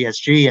model of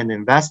E.S.G, and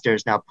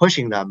investors now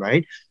pushing them,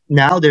 right?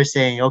 Now they're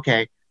saying,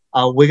 okay,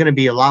 we're going to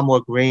be a lot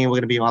more green. We're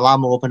going to be a lot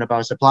more open about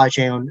our supply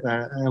chain,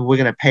 and we're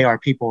going to pay our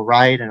people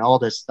right and all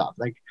this stuff.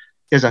 Like,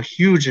 there's a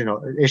huge,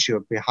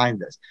 issue behind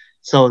this.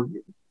 So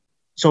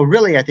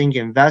really, I think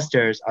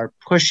investors are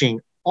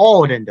pushing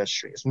all the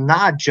industries,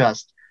 not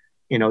just,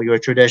 your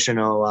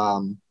traditional,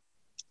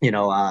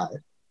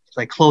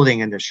 like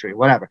clothing industry,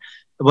 whatever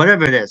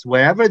it is,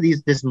 wherever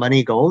this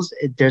money goes,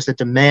 there's a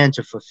demand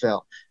to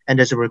fulfill, and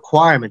there's a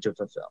requirement to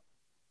fulfill,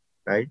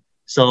 right?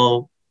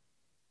 So,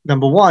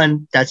 number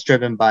one, that's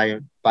driven by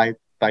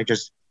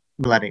just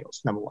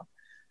millennials. Number one.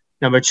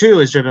 Number two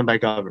is driven by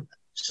government.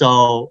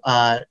 So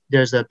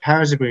there's a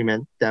Paris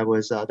Agreement that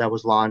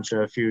was launched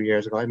a few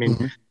years ago. I mean,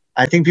 mm-hmm.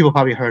 I think people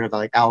probably heard of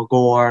like Al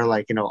Gore,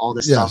 like, all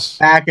this stuff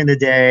back in the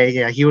day.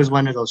 Yeah, he was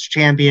one of those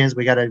champions.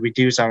 We got to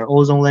reduce our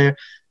ozone layer.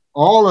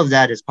 All of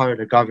that is part of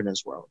the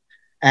governance world.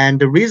 And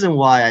the reason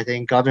why I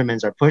think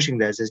governments are pushing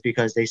this is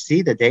because they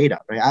see the data,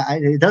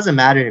 right? It doesn't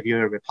matter if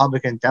you're a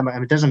Republican, Democrat. I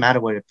mean, it doesn't matter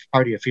what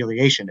party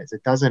affiliation is.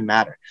 It doesn't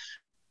matter.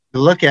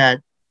 Look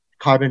at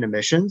carbon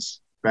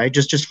emissions, right?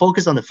 Just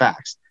focus on the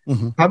facts.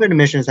 Mm-hmm. Carbon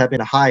emissions have been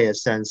the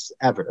highest since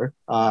ever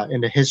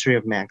in the history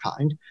of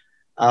mankind.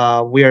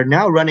 We are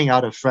now running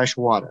out of fresh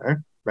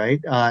water, right?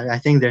 I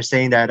think they're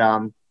saying that,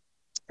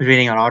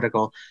 reading an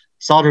article,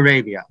 Saudi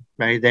Arabia,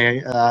 right?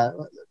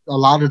 A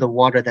lot of the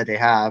water that they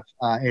have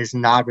is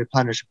not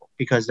replenishable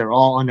because they're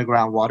all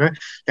underground water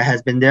that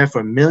has been there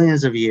for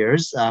millions of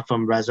years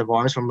from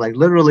reservoirs, from like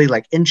literally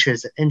like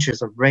inches and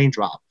inches of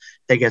raindrop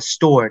that get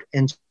stored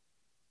into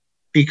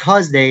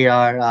because they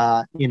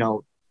are,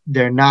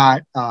 they're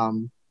not.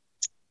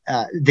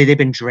 They've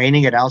been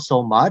draining it out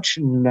so much.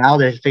 Now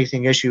they're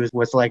facing issues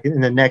with like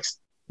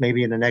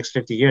maybe in the next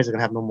 50 years, they're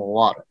gonna have no more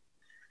water.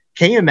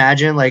 Can you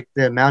imagine like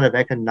the amount of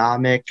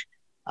economic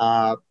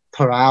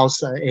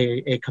paralysis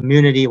a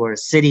community or a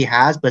city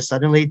has, but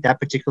suddenly that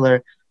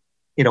particular,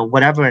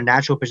 whatever a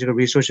natural particular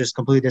resource just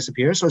completely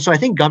disappears? So I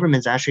think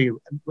governments actually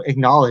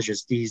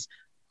acknowledges these.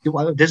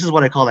 This is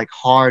what I call like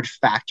hard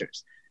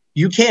factors.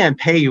 You can't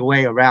pay your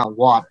way around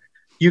water.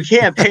 You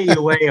can't pay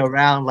your way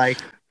around like,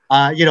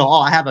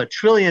 oh, I have $1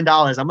 trillion.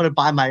 I'm going to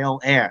buy my own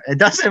air. It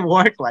doesn't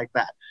work like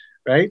that,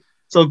 right?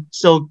 So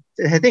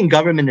I think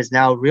government is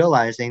now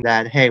realizing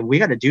that, hey, we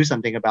got to do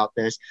something about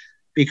this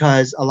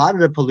because a lot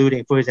of the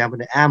polluting, for example,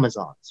 the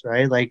Amazons,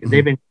 right? Like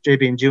they've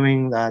been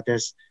doing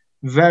this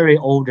very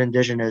old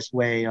indigenous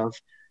way of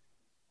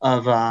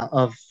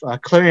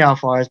clearing out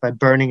forests by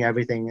burning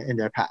everything in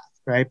their path,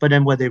 right? But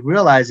then what they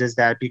realize is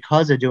that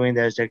because they're doing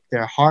this,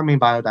 they're harming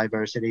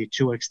biodiversity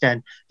to an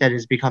extent that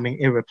is becoming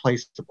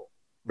irreplaceable,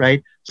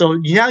 right? So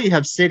now you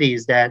have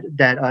cities that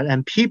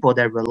and people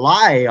that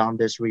rely on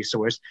this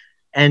resource,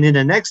 and in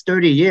the next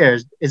 30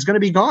 years, it's going to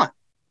be gone.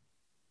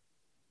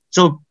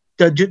 So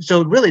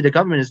really, the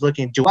government is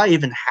looking: do I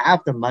even have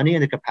the money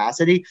and the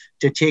capacity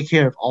to take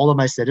care of all of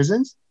my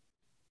citizens?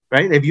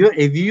 Right? If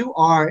you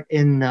are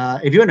in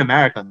if you're in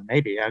America,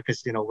 maybe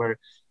because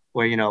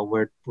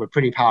we're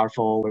pretty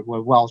powerful,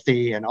 we're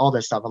wealthy, and all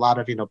this stuff. A lot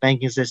of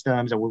banking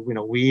systems, and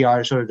we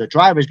are sort of the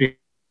drivers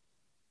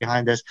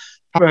behind this.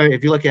 However,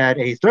 if you look at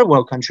a third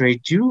world country,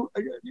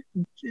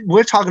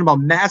 we're talking about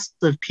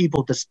massive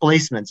people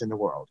displacements in the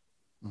world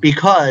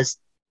because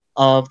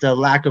of the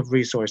lack of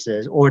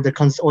resources or the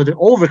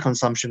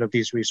overconsumption of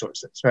these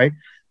resources, right?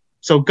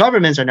 So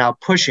governments are now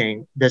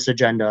pushing this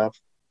agenda,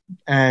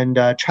 and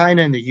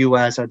China and the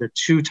U.S. are the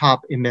two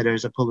top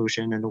emitters of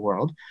pollution in the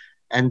world,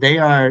 and they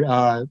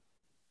are,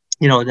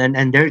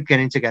 and they're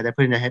getting together,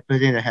 putting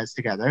their heads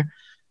together,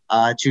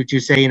 to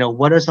say,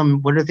 what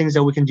are things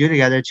that we can do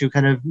together to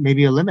kind of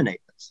maybe eliminate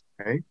this,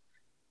 right?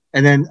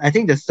 And then I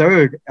think the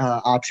third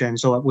option.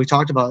 So we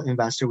talked about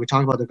investor, we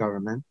talked about the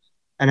government,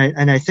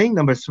 and I think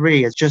number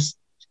three is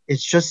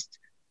it's just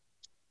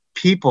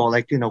people,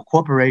 like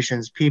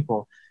corporations,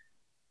 people.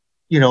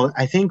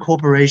 I think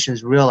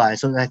corporations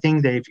realize. So I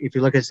think if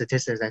you look at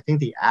statistics, I think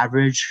the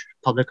average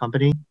public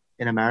company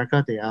in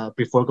America, they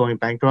before going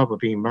bankrupt or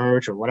being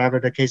merged or whatever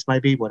the case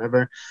might be,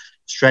 whatever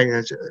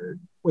strategy,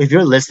 if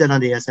you're listed on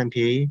the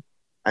S&P,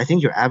 I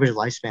think your average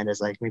lifespan is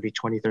like maybe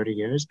 20, 30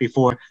 years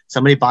before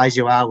somebody buys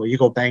you out or you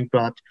go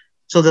bankrupt.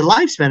 So the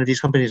lifespan of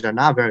these companies are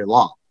not very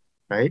long,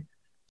 right?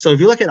 So if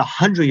you look at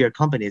 100-year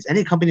companies,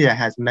 any company that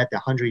has met the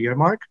 100-year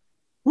mark,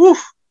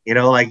 woof,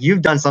 like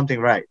you've done something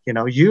right.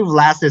 You've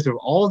lasted through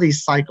all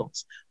these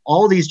cycles,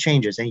 all these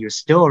changes, and you're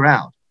still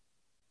around.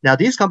 Now,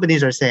 these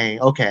companies are saying,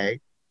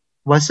 okay,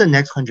 what's the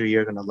next 100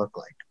 year going to look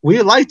like?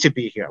 We like to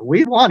be here.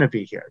 We want to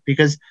be here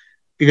because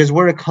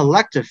we're a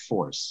collective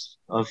force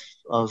of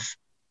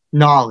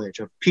knowledge,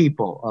 of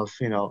people,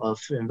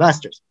 of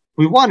investors.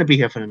 We want to be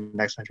here for the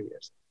next 100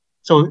 years.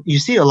 So you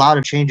see a lot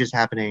of changes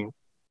happening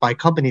by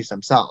companies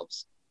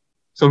themselves.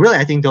 So really,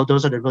 I think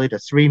those are really the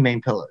three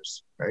main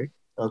pillars, right,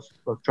 of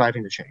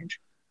driving the change.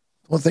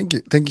 Well, thank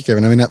you,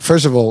 Kevin. I mean,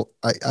 first of all,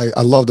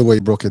 I love the way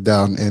you broke it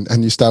down,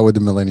 and you start with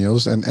the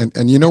millennials,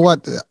 and you know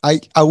what, I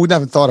wouldn't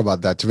have thought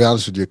about that, to be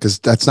honest with you, because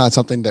that's not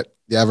something that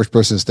the average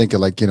person is thinking,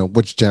 like,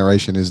 which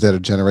generation is that a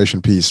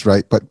generation piece,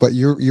 right? But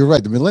you're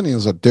right. The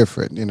millennials are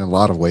different in a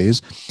lot of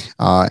ways,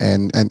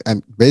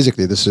 and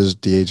basically this is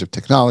the age of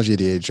technology,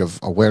 the age of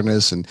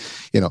awareness, and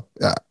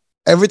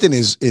everything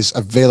is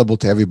available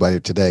to everybody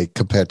today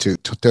compared to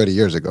 30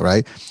 years ago,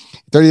 right?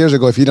 30 years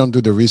ago, if you don't do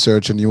the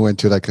research and you went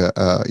to like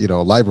a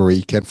library,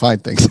 you can't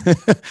find things,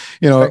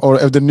 Right. Or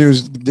if the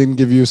news didn't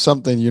give you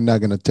something, you're not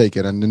going to take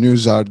it. And the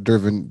news are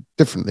driven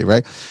differently,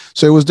 right?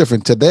 So it was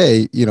different.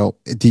 Today,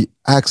 the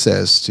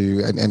access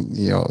to, and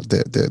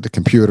the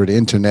computer, the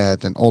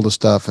internet and all the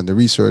stuff and the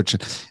research, a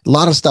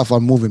lot of stuff are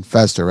moving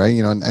faster, right?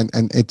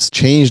 And it's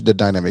changed the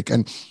dynamic.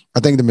 And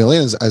I think the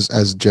millennials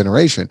as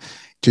generation,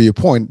 to your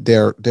point,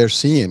 they're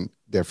seeing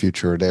their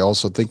future. They're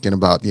also thinking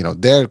about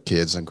their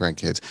kids and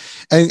grandkids,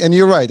 and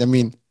you're right. I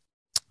mean,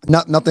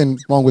 nothing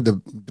wrong with the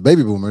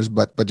baby boomers,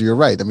 but you're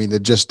right. I mean,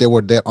 they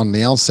were there on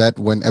the outset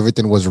when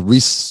everything was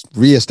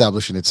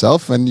reestablishing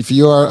itself. And if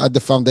you are at the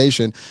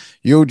foundation,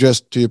 you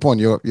just, to your point,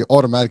 you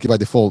automatically by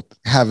default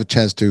have a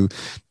chance to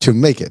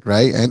make it,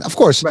 right. And of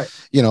course, Right.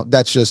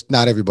 That's just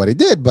not everybody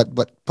did, but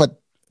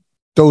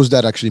those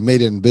that actually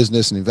made it in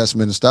business and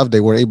investment and stuff, they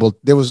were able.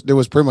 There was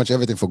pretty much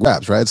everything for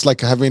grabs, right? It's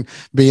like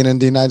being in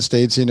the United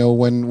States,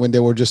 when they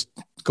were just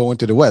going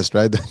to the West,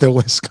 right? The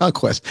West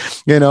conquest,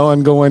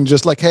 and going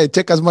just like, hey,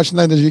 take as much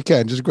land as you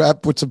can, just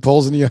put some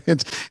poles in your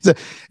hands.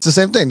 It's the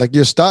same thing. Like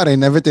you're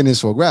starting, everything is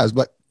for grabs,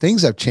 but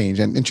things have changed.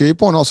 And to your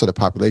point, also the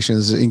population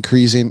is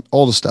increasing,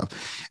 all the stuff.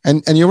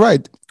 And you're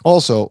right.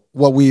 Also,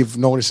 what we've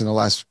noticed in the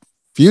last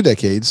few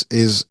decades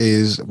is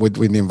with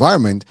the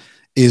environment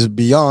is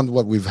beyond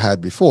what we've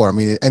had before. I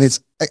mean, and it's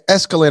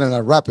escalating at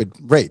a rapid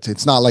rate.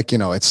 It's not like, a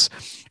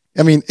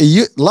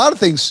lot of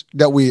things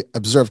that we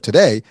observe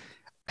today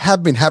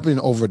have been happening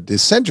over the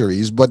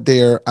centuries, but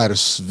they're at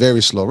a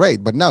very slow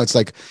rate. But now it's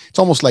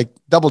almost like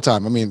double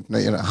time. I mean,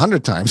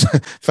 100 times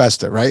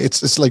faster, right?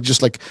 It's like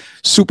just like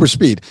super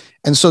speed.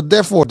 And so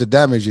therefore the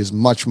damage is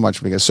much,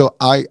 much bigger. So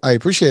I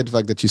appreciate the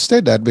fact that you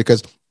said that,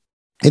 because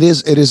it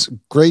is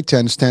great to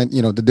understand,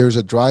 that there's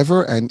a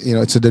driver, and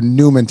it's the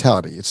new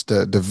mentality. It's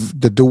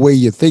the way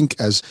you think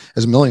as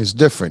millennials is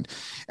different.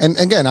 And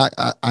again,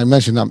 I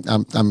mentioned I'm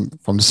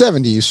from the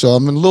 70s, so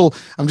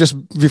I'm just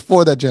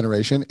before that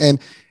generation.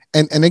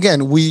 And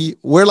again,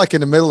 we're like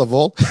in the middle of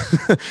all.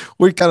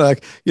 We're kind of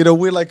like,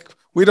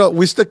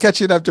 we're still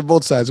catching up to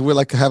both sides. We're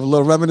like have a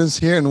little remnants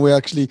here, and we're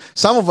actually,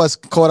 some of us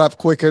caught up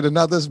quicker than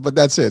others, but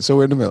that's it. So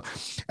we're in the middle.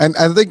 And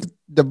I think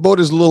the boat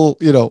is a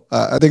little,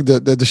 I think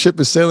the ship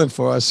is sailing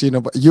for us,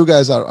 but you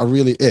guys are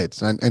really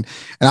it. And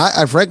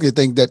I frankly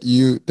think that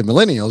the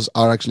millennials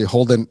are actually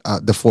holding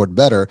the fort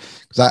better,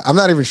 because I'm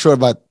not even sure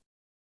about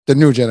the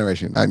new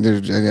generation.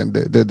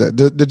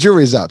 The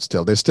jury's out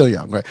still. They're still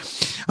young, right?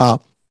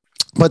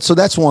 But so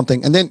that's one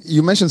thing. And then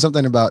you mentioned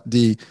something about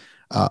the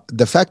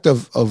fact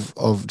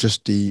of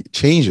just the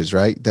changes,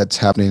 right, that's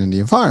happening in the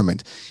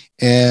environment,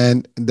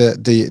 and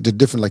the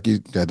different, like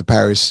the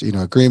Paris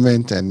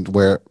agreement, and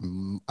where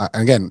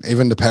again,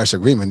 even the Paris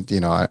agreement,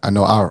 I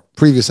know our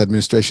previous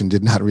administration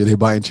did not really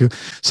buy into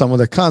some of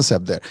the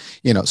concept there.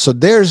 So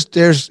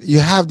there's you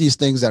have these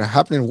things that are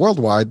happening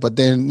worldwide, but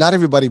then not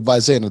everybody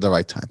buys in at the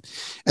right time,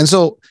 and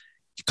so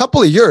a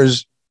couple of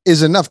years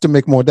is enough to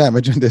make more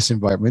damage in this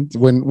environment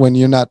when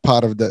you're not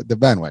part of the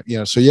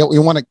bandwagon. So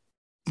you want to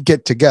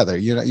get together.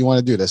 You want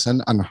to do this,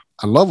 and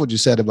I love what you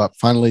said about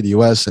finally the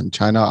U.S. and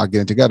China are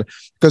getting together,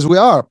 because we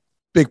are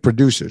big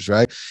producers,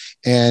 right?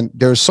 And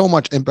there's so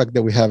much impact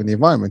that we have in the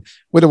environment,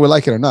 whether we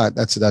like it or not.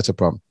 That's a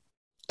problem.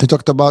 I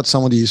talked about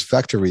some of these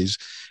factories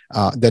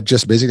that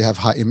just basically have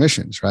high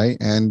emissions, right?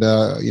 And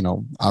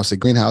obviously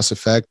greenhouse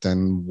effect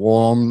and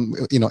warm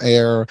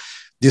air,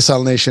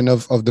 desalination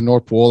of the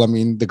North Pole. I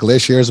mean, the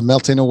glaciers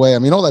melting away. I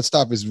mean, all that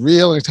stuff is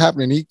real. It's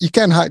happening. You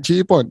can't hide. To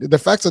your point, the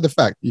facts are the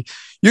fact.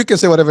 You can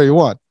say whatever you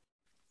want.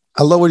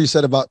 I love what you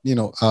said about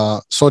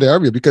Saudi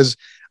Arabia, because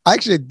I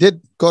actually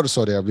did go to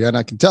Saudi Arabia, and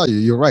I can tell you,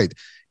 you're right.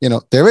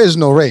 There is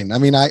no rain. I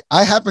mean,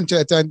 I happened to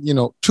attend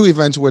 2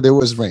 events where there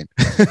was rain.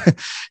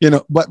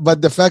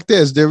 But the fact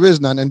is there is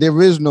none, and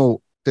there's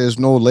no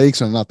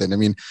lakes or nothing. I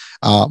mean,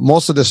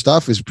 most of the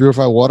stuff is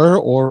purified water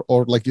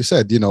or like you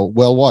said,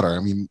 well water. I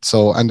mean,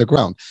 so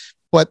underground.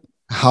 But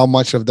how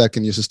much of that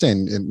can you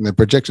sustain? And the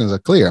projections are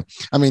clear.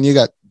 I mean, you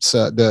got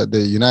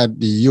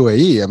the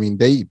UAE. I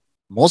mean,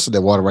 most of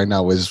their water right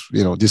now is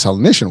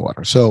desalination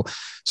water. So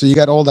you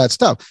got all that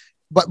stuff.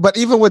 But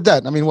even with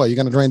that, I mean, what, you're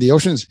going to drain the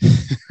oceans?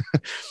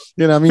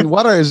 I mean,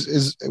 water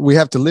is we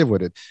have to live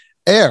with it.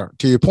 Air,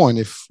 to your point,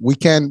 if we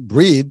can't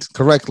breathe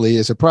correctly,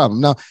 is a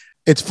problem. Now,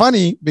 it's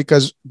funny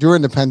because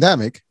during the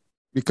pandemic,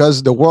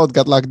 because the world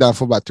got locked down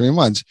for about 3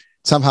 months,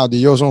 somehow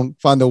the ozone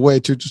found a way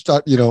to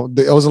start,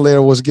 the ozone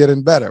layer was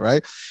getting better,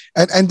 right?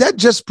 And that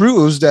just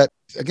proves that,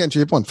 again, to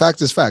your point,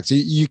 fact is facts.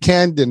 You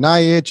can't deny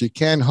it. You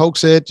can't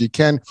hoax it. You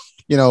can't,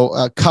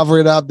 cover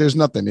it up. There's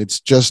nothing.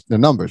 It's just the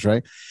numbers,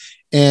 right?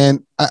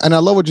 And I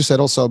love what you said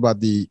also about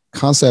the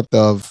concept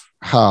of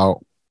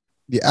how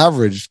the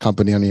average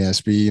company on the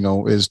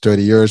ESP, is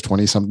 30 years,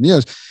 20 something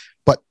years,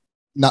 but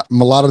not a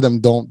lot of them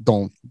don't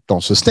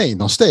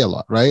stay a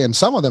lot, right? And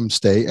some of them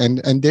stay,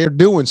 and they're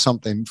doing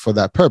something for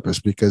that purpose,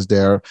 because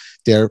they're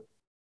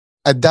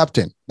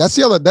adapting.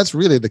 That's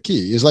really the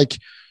key. Is like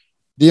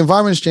the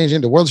environment's changing,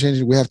 the world's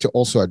changing. We have to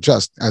also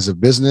adjust as a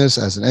business,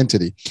 as an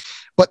entity.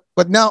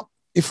 But now,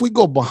 if we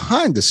go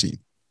behind the scene,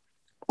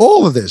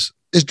 all of this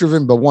is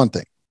driven by one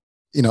thing,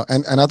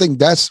 and I think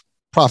that's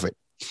profit.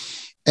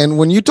 And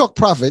when you talk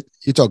profit,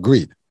 you talk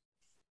greed.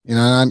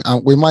 And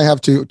we might have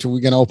to we're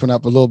going to open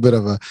up a little bit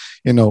of a,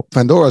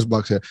 Pandora's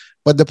box here.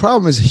 But the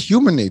problem is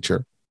human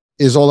nature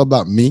is all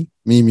about me,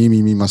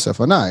 myself,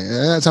 and I.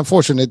 And it's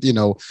unfortunate,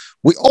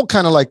 we all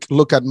kind of like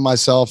look at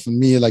myself and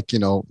me like,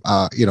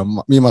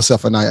 me,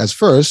 myself, and I as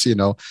first,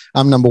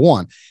 I'm number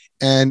one.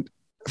 And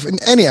in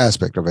any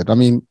aspect of it, I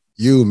mean,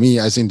 you, me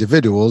as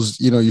individuals,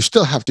 you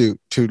still have to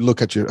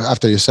look at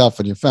after yourself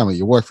and your family.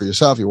 You work for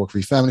yourself, you work for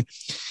your family.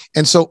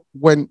 And so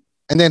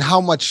and then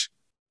how much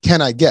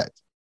can I get?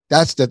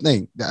 That's the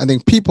thing. I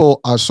think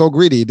people are so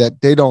greedy that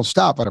they don't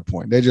stop at a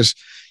point. They just,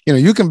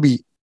 you can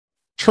be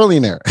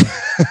trillionaire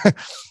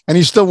and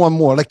you still want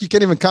more. Like you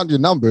can't even count your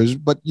numbers,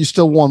 but you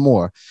still want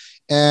more.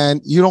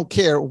 And you don't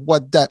care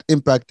what that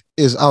impact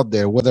is out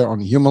there, whether on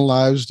human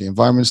lives, the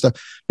environment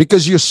stuff,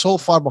 because you're so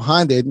far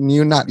behind it and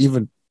you're not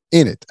even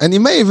in it. And it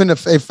may even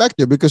affect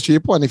you, because to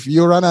your point, if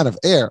you run out of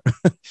air,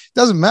 it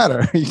doesn't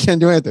matter. You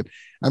can't do anything.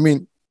 I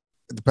mean,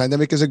 the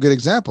pandemic is a good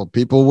example.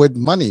 People with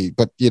money,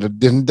 but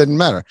didn't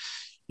matter.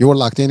 You were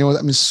locked in.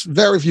 I mean,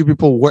 very few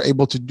people were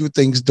able to do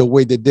things the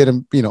way they did,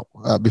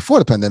 before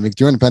the pandemic.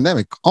 During the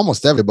pandemic,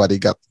 almost everybody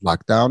got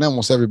locked down.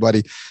 Almost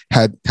everybody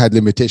had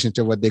limitations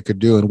to what they could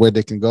do and where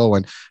they can go,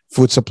 and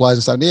food supplies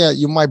and stuff. Yeah,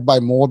 you might buy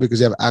more because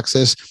you have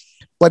access,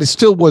 but it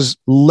still was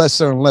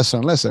lesser and lesser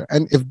and lesser.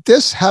 And if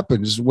this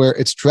happens where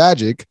it's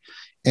tragic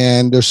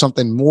and there's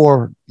something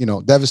more,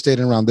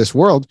 devastating around this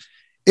world,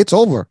 it's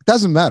over. It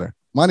doesn't matter.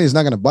 Money is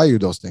not going to buy you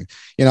those things.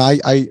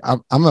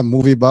 I'm a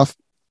movie buff.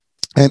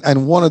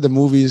 And one of the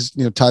movies,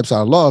 types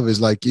I love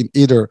is like in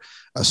either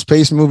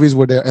space movies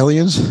where they're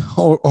aliens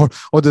or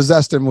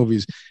disaster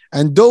movies.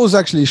 And those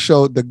actually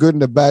show the good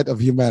and the bad of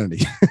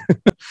humanity,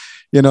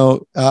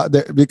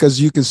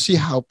 because you can see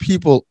how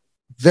people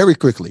very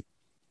quickly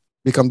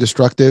become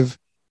destructive,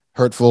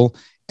 hurtful,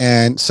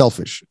 and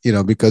selfish,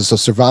 because the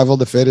survival of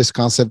the fittest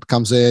concept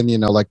comes in,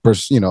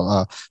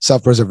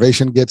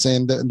 self-preservation gets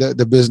in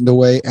the business the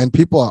way, and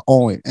people are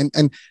owing.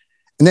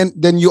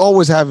 And then you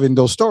always have in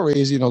those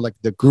stories, like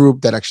the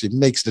group that actually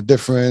makes the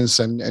difference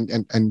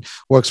and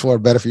works for a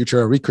better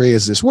future and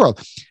recreates this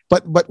world.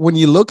 But when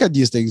you look at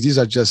these things, these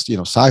are just,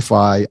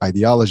 sci-fi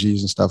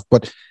ideologies and stuff.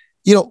 But,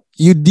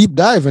 you deep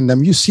dive in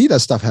them, you see that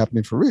stuff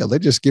happening for real. They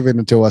just give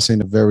it to us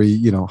in a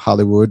very,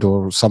 Hollywood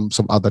or some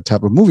other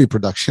type of movie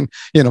production,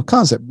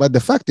 concept. But the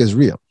fact is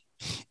real.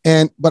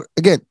 But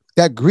again,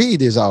 that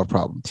greed is our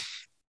problem.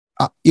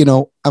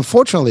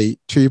 Unfortunately,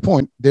 to your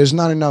point, there's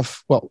not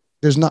enough. Well,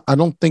 I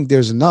don't think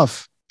there's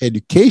enough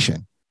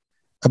education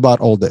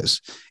about all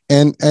this.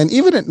 And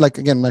even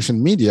again,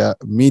 mentioned media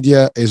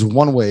is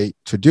one way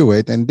to do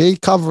it, and they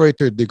cover it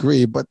to a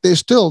degree, but they're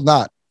still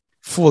not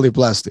fully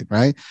blasted,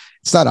 right?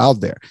 It's not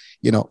out there,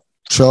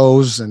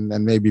 shows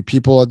and maybe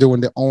people are doing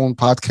their own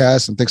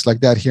podcasts and things like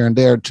that here and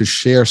there to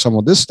share some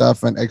of this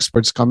stuff, and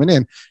experts coming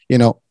in,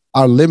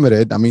 are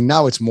limited. I mean,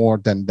 now it's more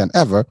than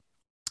ever.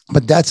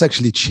 But that's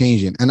actually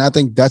changing, and I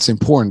think that's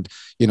important,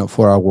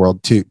 for our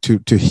world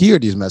to hear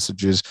these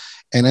messages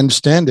and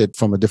understand it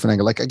from a different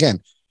angle. Like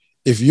again,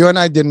 if you and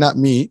I did not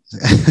meet,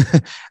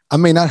 I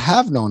may not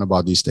have known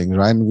about these things,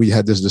 right? And we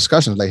had this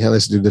discussion, like, hey,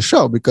 let's do the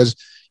show because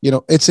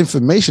it's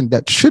information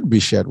that should be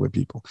shared with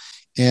people,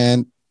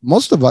 and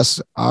most of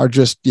us are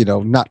just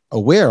not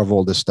aware of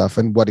all this stuff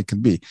and what it can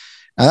be.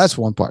 And that's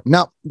one part.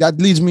 Now that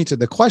leads me to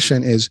the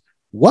question: is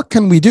what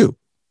can we do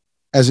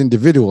as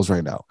individuals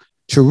right now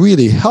to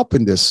really help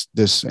in this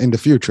in the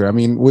future? I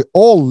mean, we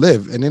all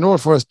live, and in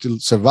order for us to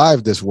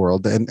survive this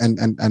world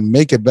and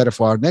make it better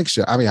for our next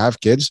year. I mean, I have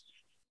kids,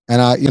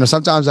 and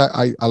sometimes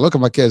I look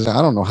at my kids and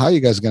I don't know how you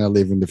guys are going to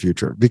live in the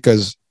future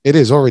because it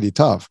is already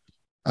tough.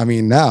 I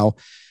mean, now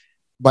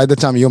by the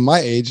time you're my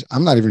age,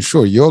 I'm not even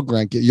sure your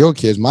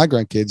kids, my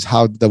grandkids,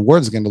 how the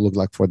world's going to look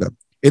like for them.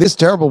 It is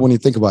terrible when you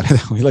think about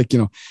it. Like,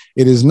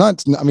 it is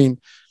not. I mean,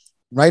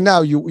 right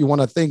now you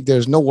want to think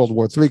there's no World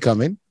War III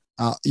coming.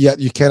 Yet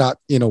you cannot,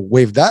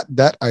 waive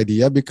that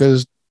idea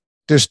because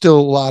there's still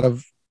a lot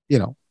of,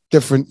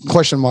 different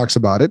question marks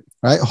about it,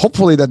 right?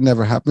 Hopefully that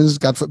never happens.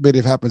 God forbid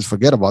if it happens,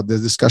 forget about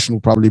this discussion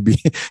will probably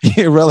be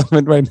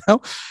irrelevant right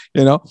now,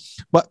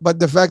 But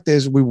the fact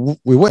is,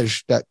 we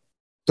wish that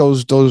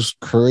those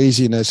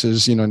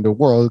crazinesses, in the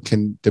world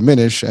can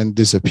diminish and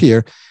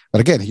disappear.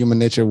 But again, human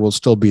nature will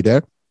still be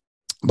there.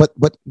 But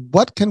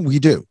what can we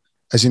do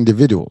as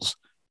individuals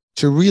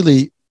to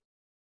really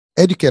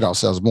educate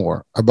ourselves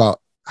more about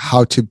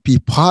how to be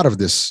part of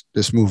this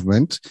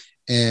movement,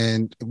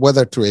 and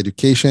whether through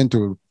education,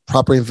 through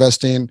proper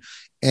investing,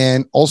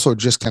 and also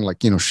just kind of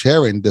like,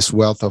 sharing this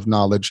wealth of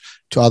knowledge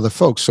to other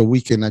folks so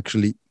we can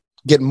actually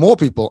get more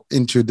people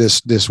into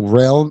this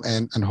realm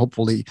and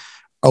hopefully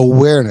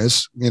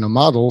awareness,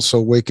 model so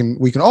we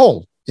can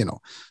all,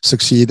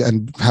 succeed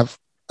and have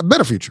a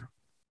better future.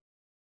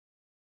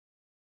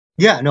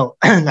 Yeah, no,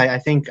 I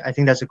think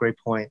that's a great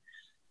point.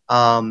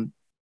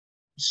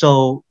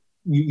 So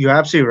you're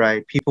absolutely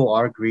right. People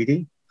are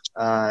greedy,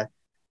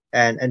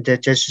 and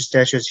that's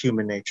just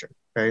human nature,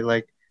 right?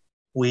 Like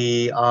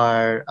we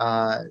always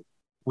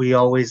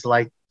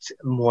like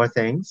more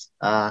things,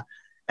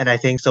 and I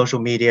think social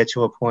media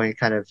to a point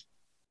kind of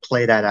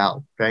play that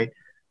out, right?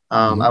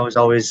 I was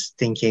always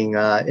thinking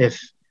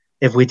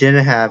if we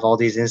didn't have all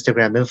these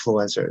Instagram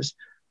influencers,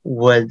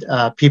 would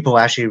people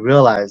actually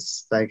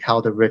realize like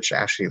how the rich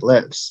actually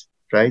lives,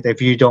 right?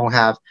 If you don't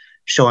have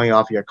showing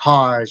off your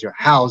cars, your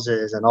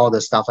houses, and all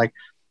this stuff, like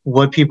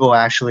would people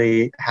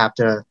actually have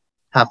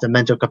the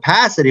mental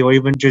capacity, or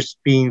even just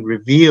being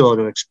revealed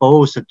or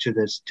exposed to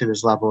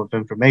this level of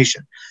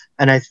information?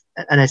 And I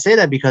say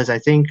that because I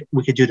think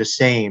we could do the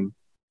same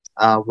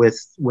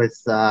with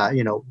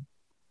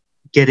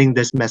getting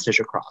this message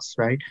across,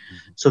 right?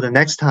 So the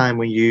next time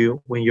when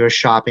you're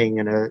shopping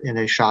in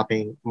a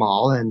shopping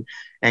mall and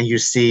you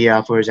see,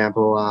 for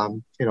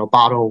example,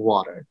 bottled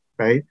water,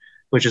 right,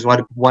 which is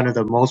one of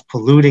the most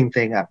polluting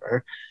thing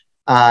ever,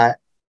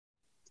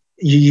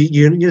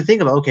 you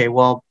think about, okay,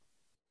 well,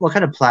 what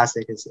kind of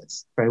plastic is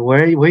this, right?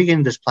 Where are you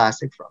getting this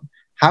plastic from?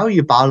 How are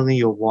you bottling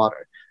your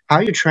water? How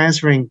are you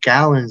transferring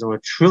gallons or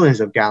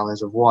trillions of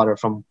gallons of water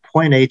from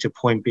point A to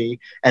point B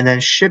and then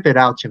ship it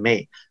out to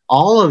me.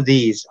 All of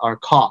these are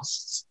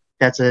costs.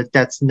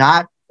 That's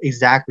not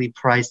exactly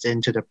priced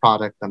into the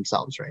product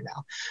themselves right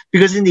now.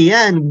 Because in the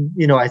end,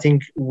 I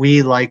think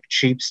we like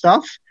cheap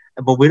stuff,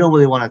 but we don't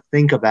really want to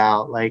think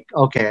about like,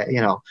 okay,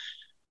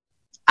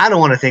 I don't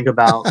want to think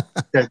about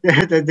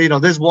that,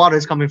 this water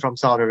is coming from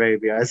Saudi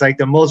Arabia. It's like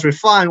the most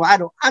refined. I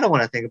don't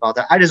want to think about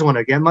that. I just want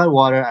to get my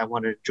water. I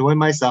want to enjoy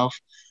myself.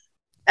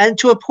 And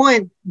to a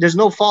point, there's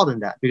no fault in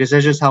that because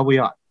that's just how we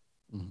are.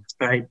 Mm-hmm.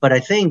 Right. But I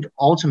think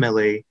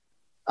ultimately,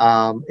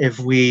 if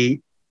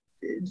we,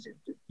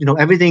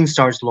 everything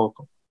starts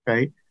local,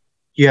 right?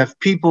 You have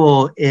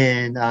people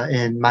in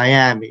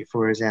Miami,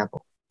 for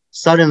example.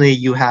 Suddenly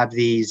you have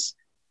these.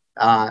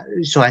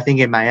 So I think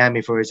in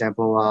Miami, for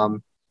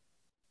example,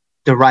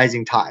 the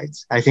rising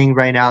tides. I think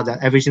right now that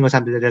every single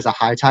time that there's a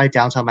high tide,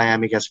 downtown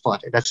Miami gets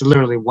flooded. That's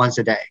literally once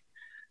a day,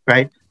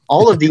 right?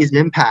 All of these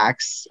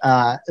impacts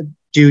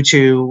due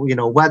to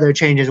weather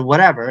changes or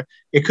whatever.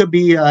 It could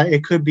be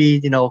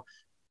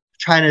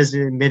China's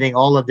emitting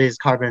all of these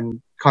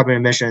carbon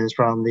emissions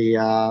from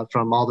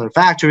all their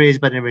factories,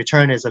 but in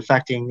return is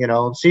affecting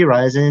sea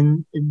rise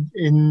in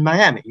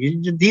Miami.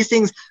 These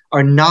things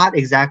are not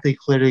exactly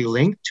clearly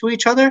linked to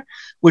each other,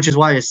 which is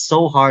why it's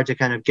so hard to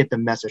kind of get the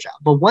message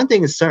out. But one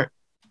thing is certain: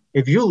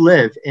 if you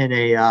live in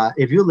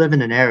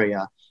an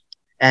area,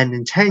 and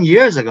in 10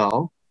 years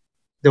ago,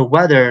 the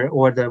weather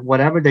or the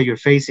whatever that you're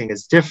facing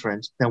is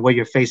different than what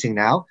you're facing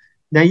now,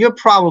 then you're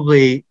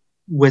probably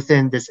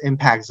within this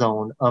impact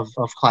zone of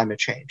climate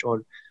change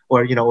or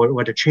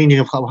the changing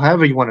of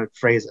however you want to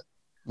phrase it,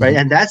 right?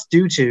 Mm-hmm. And that's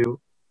due to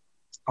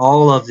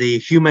all of the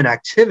human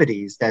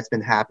activities that's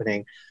been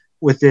happening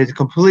with the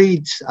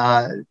complete.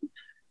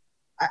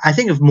 I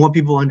think if more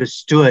people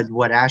understood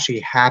what actually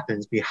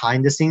happens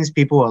behind the scenes,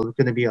 people are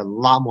going to be a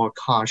lot more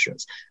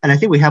conscious. And I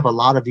think we have a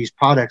lot of these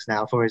products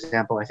now. For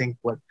example, I think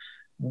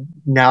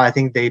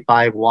they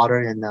buy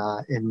water in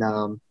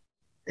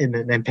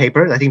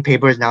paper. I think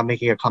paper is now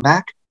making a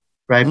comeback.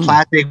 Right,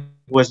 plastic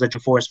was the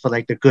force for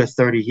like the good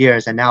 30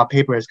 years, and now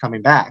paper is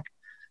coming back,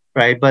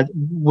 right? But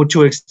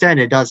to an extent,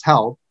 it does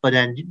help. But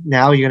then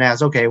now you're gonna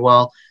ask, okay,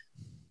 well,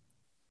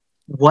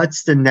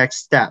 what's the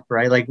next step,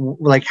 right?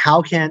 Like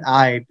how can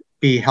I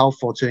be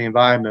helpful to the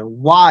environment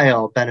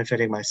while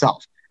benefiting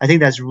myself? I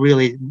think that's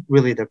really,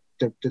 really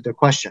the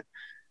question.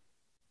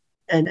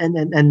 And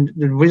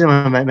the reason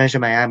I mention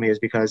Miami is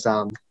because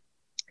first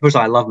of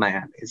all, I love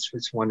Miami.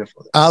 It's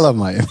wonderful. I love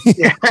Miami.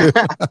 Yeah.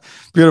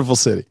 Beautiful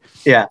city.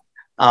 Yeah.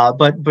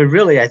 But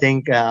really, I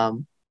think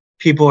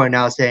people are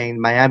now saying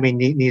Miami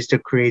needs to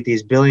create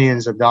these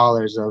billions of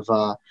dollars of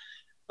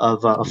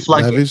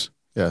floodgates.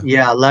 Levies?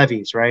 Yeah,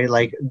 levies, right?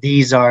 Like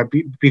these are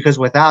because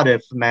without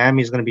it,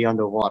 Miami is going to be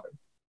underwater,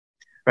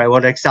 right?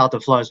 Well, like south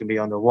of Florida is going to be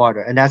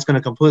underwater, and that's going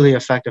to completely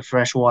affect the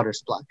fresh water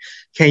supply.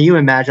 Can you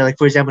imagine, like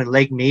for example,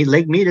 Lake Mead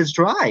is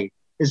dry,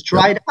 is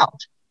dried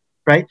out,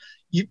 right?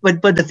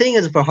 But the thing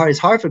is, it's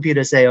hard for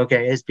people to say,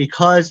 okay, it's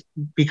because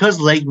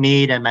Lake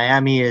Mead and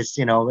Miami is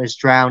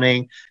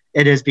drowning.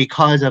 It is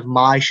because of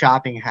my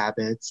shopping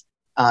habits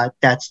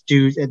that's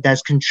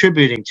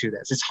contributing to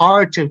this. It's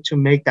hard to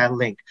make that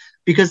link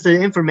because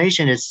the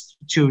information is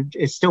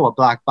still a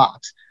black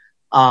box.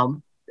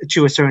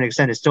 To a certain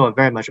extent, it's still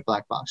very much a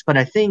black box. But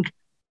I think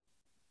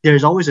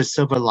there's always a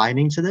silver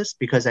lining to this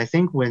because I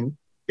think when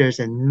there's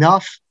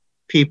enough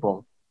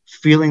people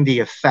feeling the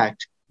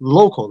effect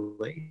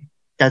locally,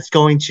 that's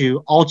going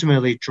to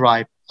ultimately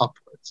drive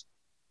upwards,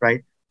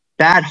 right?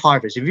 Bad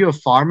harvest. If you're a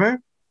farmer,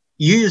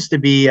 you used to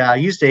be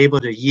able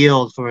to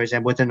yield, for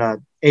example, within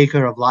an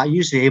acre of lot, you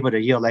used to be able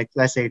to yield like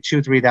let's say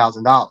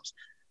 $2,000-$3,000.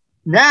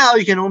 Now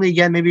you can only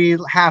get maybe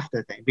half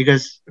the thing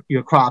because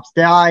your crops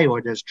die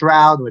or there's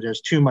drought or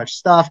there's too much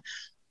stuff.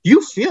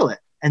 You feel it,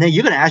 and then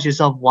you're going to ask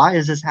yourself, why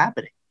is this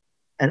happening?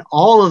 And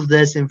all of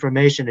this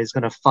information is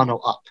going to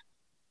funnel up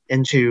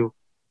into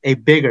a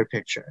bigger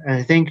picture. And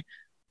I think.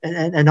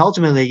 And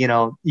ultimately,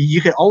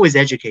 you can always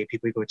educate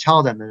people. You could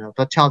tell them,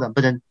 but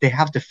then they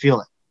have to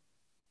feel it.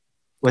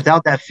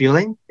 Without that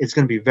feeling, it's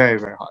going to be very,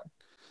 very hard.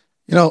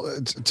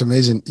 It's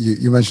amazing.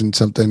 You mentioned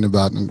something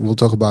about, and we'll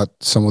talk about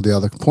some of the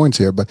other points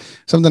here, but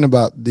something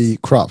about the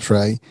crops,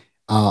 right?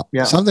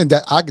 Something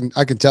that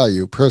I can tell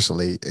you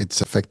personally,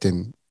 it's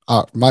affecting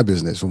my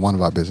business, one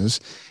of our business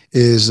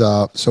is,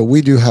 so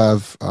we do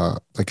have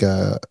like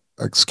a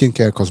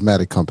skincare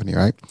cosmetic company,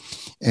 right?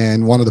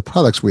 And one of the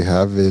products we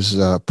have is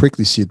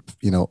prickly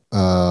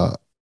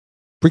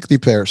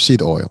pear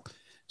seed oil.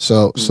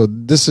 So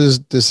this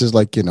is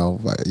like,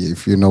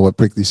 if you know what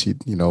prickly seed,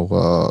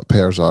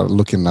 pears are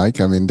looking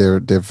like. I mean,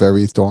 they're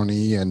very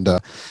thorny and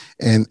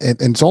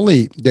it's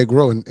only they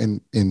grow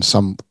in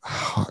some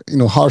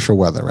harsher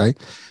weather, right?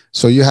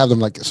 So you have them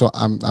like, so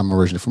I'm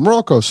originally from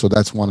Morocco, so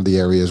that's one of the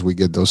areas we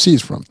get those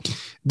seeds from.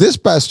 This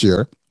past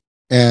year,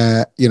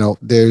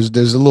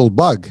 there's a little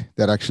bug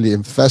that actually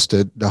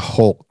infested the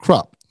whole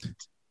crop.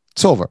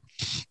 It's over.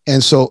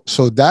 And so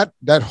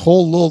that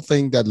whole little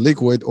thing, that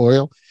liquid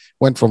oil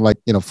went from like,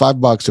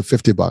 $5 to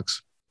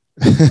 $50,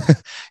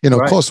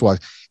 right. Cost wise.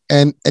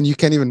 and you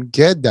can't even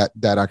get that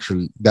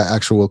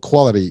actual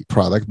quality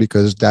product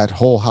because that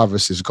whole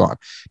harvest is gone.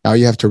 Now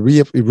you have to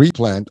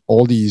replant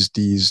all these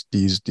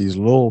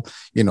little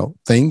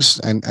things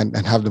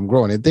and have them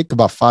grow, and it takes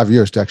about 5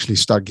 years to actually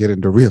start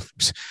getting the real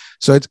fruits.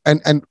 So it's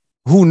and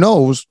who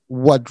knows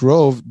what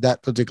drove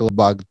that particular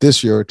bug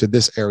this year to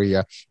this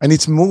area, and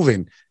it's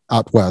moving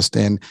out west.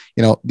 And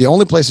the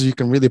only places you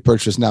can really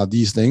purchase now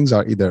these things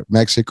are either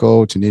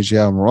Mexico,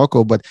 Tunisia, or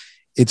Morocco, but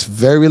it's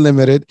very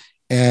limited.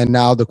 And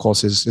now the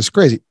cost is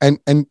crazy.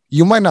 And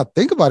you might not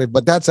think about it,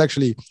 but that's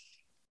actually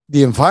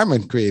the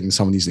environment creating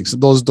some of these things.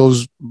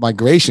 Those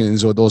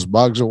migrations or those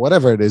bugs or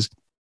whatever it is,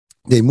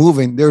 they move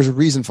in. There's a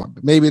reason for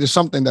it. Maybe there's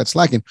something that's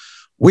lacking.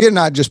 We're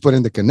not just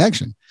putting the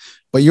connection,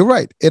 but you're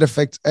right. It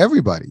affects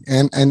everybody.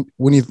 And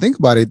when you think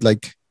about it,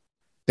 like,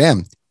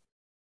 damn,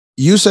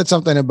 you said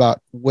something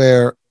about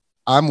where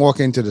I'm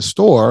walking to the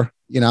store,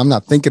 I'm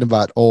not thinking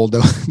about all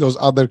those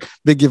other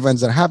big events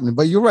that are happening,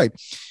 but you're right.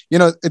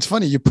 It's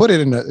funny. You put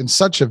it in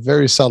such a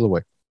very subtle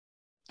way,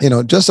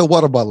 just a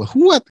water bottle.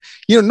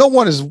 No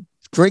one is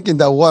drinking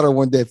that water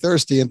when they're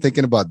thirsty and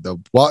thinking about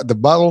the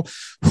bottle,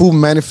 who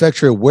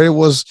manufactured it,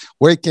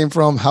 where it came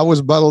from, how it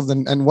was bottled,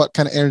 and what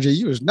kind of energy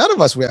used. None of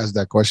us would ask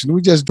that question.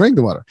 We just drink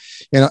the water,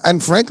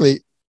 and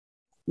frankly,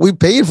 we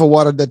paid for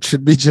water that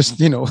should be just,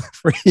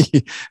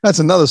 free. That's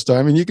another story.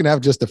 I mean, you can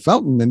have just a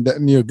fountain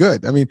and you're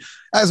good. I mean,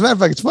 as a matter of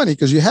fact, it's funny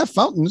because you have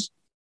fountains.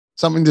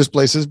 Some in these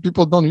places,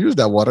 people don't use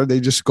that water. They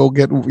just go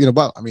get,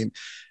 bottle. I mean,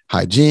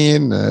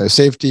 hygiene,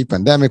 safety,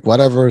 pandemic,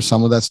 whatever.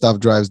 Some of that stuff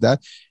drives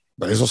that.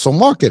 But there's also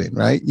marketing,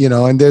 right?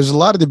 And there's a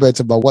lot of debates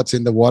about what's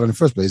in the water in the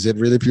first place. Is it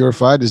really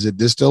purified? Is it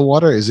distilled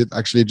water? Is it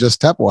actually just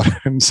tap water?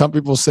 And some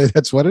people say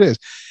that's what it is.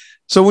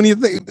 So when you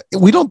think,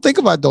 we don't think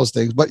about those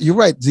things, but you're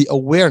right. The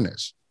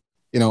awareness.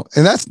 And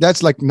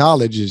that's like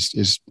knowledge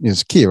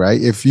is key,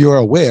 right? If you're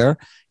aware,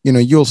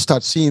 you'll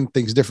start seeing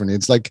things differently.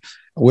 It's like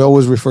we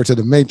always refer to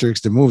the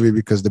Matrix, the movie,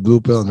 because the blue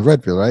pill and the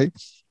red pill, right?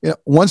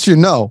 Once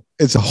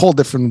it's a whole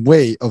different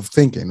way of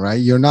thinking, right?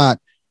 You're not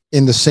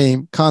in the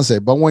same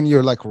concept, but when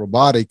you're like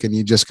robotic and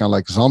you just kind of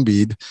like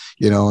zombied,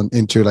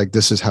 into like,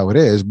 this is how it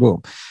is,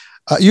 boom.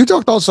 You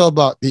talked also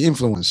about the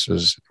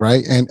influencers,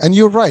 right? And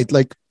you're right.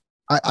 Like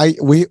I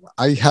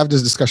have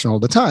this discussion all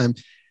the time.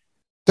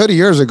 30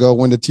 years ago,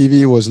 when the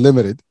TV was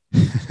limited,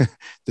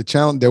 the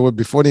channel there were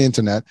before the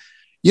internet,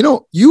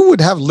 you would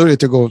have literally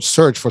to go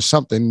search for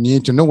something. You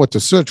need to know what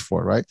to search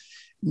for, right?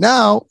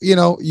 Now,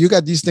 you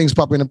got these things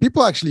popping and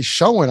people actually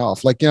showing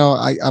off. Like,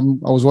 I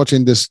was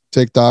watching this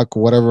TikTok,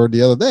 whatever,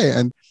 the other day,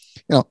 and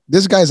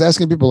this guy's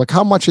asking people like,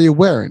 how much are you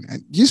wearing?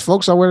 And these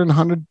folks are wearing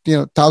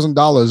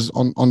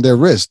 $100,000 on their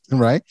wrist,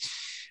 right?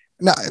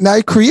 Now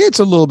it creates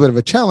a little bit of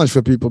a challenge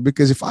for people,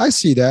 because if I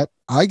see that,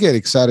 I get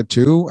excited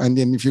too. And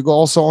then if you go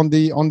also on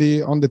the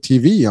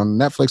TV, on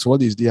Netflix, what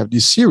they have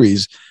these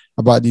series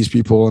about these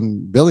people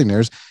and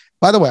billionaires.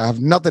 By the way, I have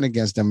nothing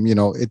against them.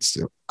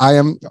 I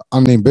am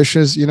an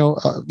ambitious,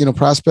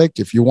 prospect.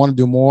 If you want to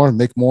do more,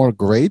 make more,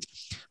 great.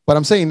 But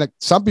I'm saying that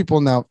some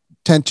people now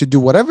tend to do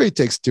whatever it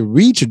takes to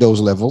reach those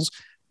levels,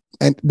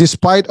 and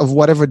despite of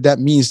whatever that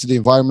means to the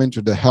environment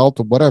or the health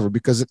or whatever,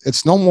 because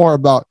it's no more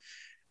about,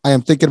 I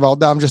am thinking about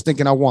that. I'm just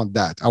thinking, I want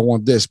that. I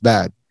want this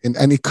bad.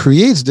 And it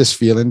creates this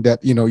feeling that,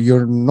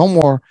 you're no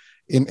more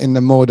in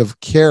the mode of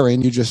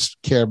caring. You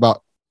just care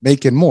about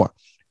making more.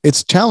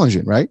 It's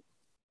challenging, right?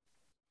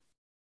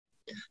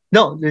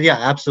 No, yeah,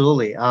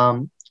 absolutely.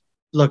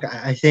 Look,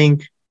 I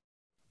think,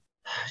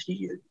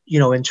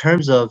 in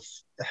terms of,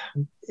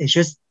 it's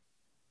just,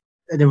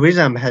 the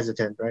reason I'm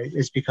hesitant, right,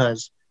 is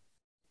because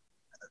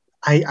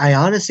I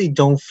honestly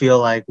don't feel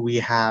like we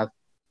have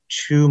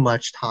too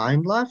much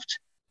time left.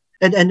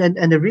 And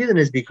the reason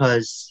is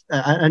because,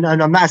 and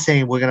I'm not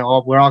saying we're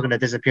all gonna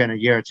disappear in a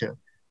year or two,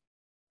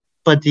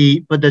 but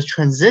the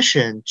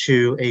transition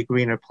to a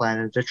greener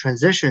planet, the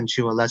transition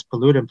to a less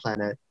pollutant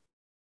planet,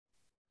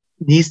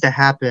 needs to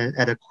happen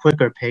at a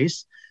quicker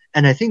pace.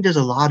 And I think there's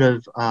a lot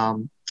of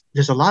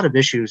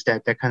issues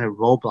that kind of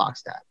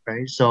roadblocks that,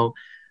 right? So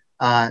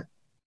now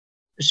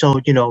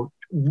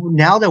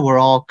that we're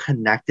all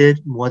connected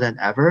more than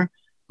ever,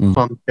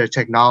 from the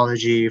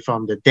technology,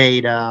 from the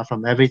data,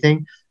 from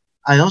everything,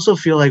 I also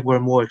feel like we're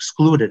more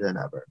excluded than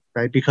ever,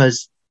 right?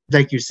 Because,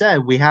 like you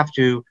said,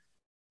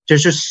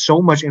 there's just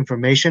so much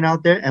information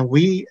out there, and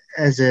we,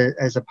 as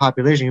a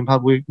population,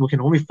 we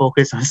can only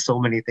focus on so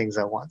many things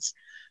at once.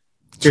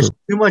 There's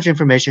too much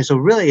information. So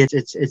really,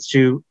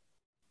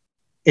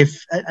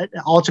 if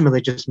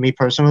ultimately, just me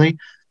personally,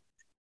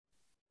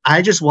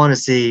 I just want to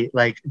see,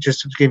 like,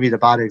 just to give you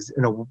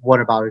the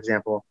water bottle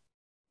example,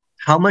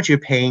 how much you're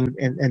paying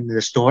in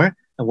the store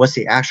and what's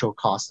the actual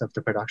cost of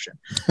the production.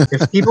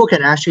 If people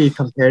can actually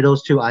compare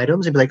those two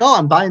items and be like, oh,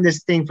 I'm buying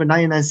this thing for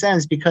 99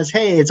 cents because,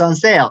 hey, it's on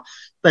sale.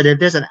 But if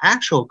there's an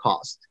actual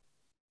cost,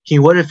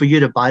 what if for you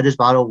to buy this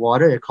bottle of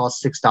water, it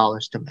costs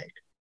 $6 to make?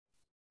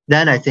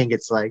 Then I think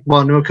it's like,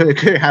 well, no, it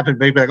could happen.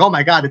 Maybe like, oh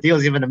my God, the deal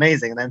is even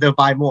amazing. And then they'll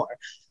buy more.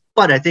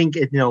 But I think,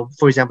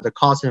 for example, the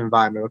cost of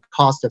environment or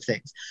cost of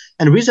things.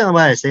 And the reason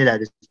why I say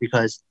that is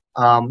because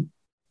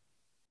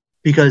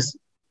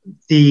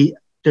the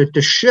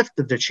the shift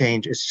of the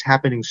change is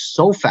happening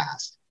so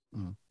fast.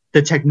 Mm.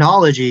 The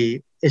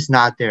technology is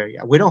not there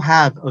yet. We don't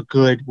have a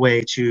good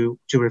way to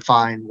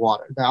refine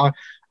water.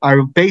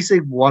 Our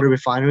basic water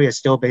refinery is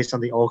still based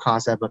on the old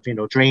concept of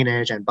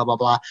drainage and blah blah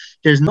blah.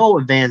 There's no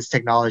advanced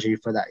technology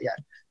for that yet.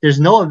 There's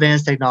no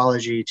advanced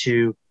technology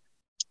to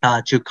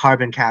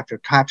carbon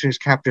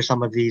capture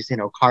some of these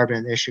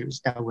carbon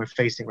issues that we're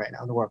facing right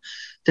now in the world.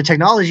 The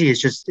technology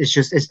is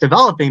it's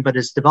developing, but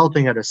it's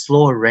developing at a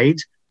slower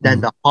rate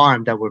than the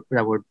harm that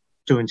we're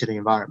doing to the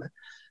environment.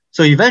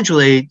 So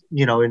eventually,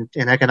 in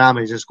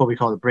economics, it's what we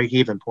call the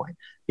break-even point.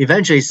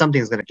 Eventually,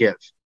 something's going to give,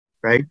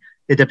 right?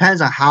 It depends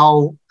on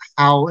how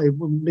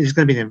it's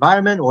going to be the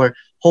environment, or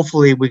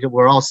hopefully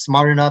we're all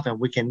smart enough and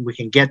we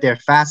can get there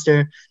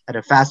faster at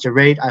a faster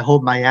rate. I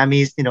hope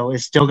Miami's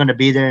is still going to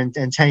be there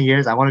in 10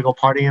 years. I want to go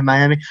party in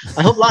Miami.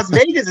 I hope Las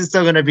Vegas is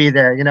still going to be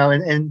there,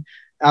 and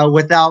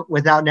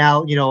without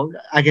now,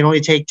 I can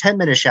only take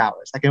 10-minute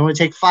showers. I can only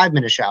take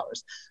 5-minute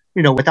showers,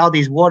 without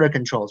these water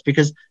controls,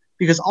 because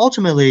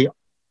ultimately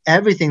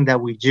everything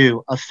that we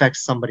do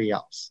affects somebody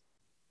else,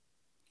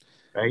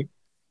 right?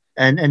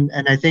 And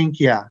I think,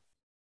 yeah.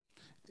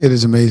 It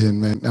is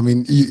amazing, man. I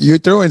mean, you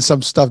throw in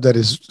some stuff that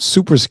is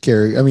super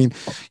scary. I mean,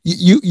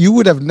 you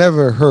would have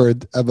never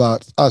heard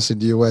about us in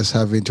the US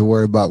having to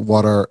worry about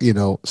water,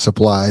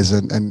 supplies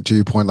and to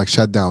your point, like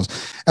shutdowns.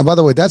 And by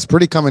the way, that's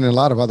pretty common in a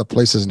lot of other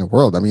places in the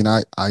world. I mean,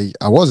 I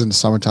was in the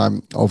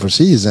summertime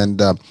overseas, and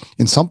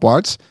in some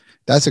parts,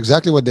 that's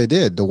exactly what they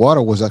did. The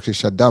water was actually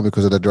shut down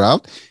because of the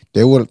drought.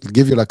 They will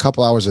give you like a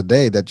couple hours a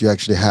day that you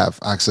actually have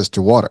access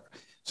to water.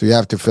 So you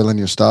have to fill in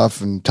your stuff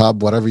and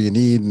tub, whatever you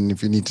need. And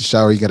if you need to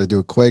shower, you got to do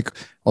it quick.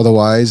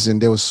 Otherwise,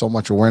 and there was so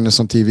much awareness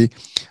on TV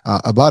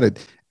about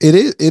it. It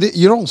is,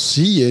 you don't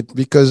see it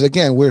because,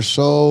 again, we're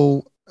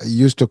so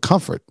used to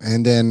comfort.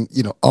 And then,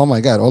 oh my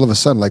God, all of a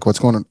sudden, like what's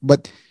going on?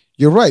 But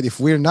you're right.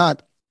 If we're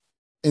not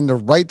in the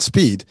right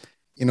speed,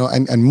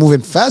 and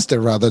moving faster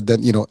rather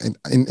than,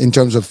 in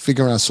terms of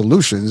figuring out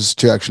solutions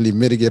to actually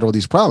mitigate all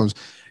these problems,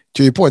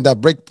 to your point,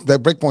 that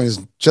break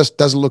point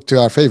doesn't look to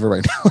our favor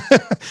right now.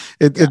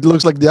 It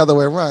looks like the other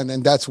way around,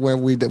 and that's where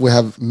we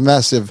have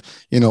massive,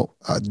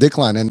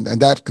 decline, and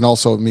that can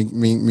also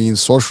mean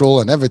social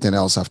and everything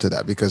else after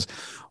that. Because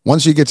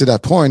once you get to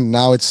that point,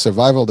 now it's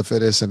survival of the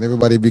fittest, and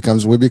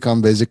we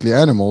become basically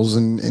animals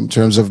in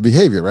terms of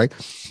behavior, right?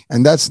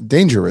 And that's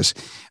dangerous.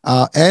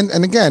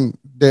 And again,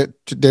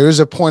 there is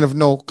a point of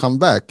no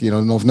comeback,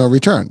 no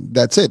return.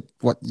 That's it.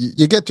 What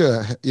you get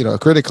to a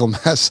critical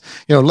mass,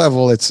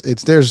 level, it's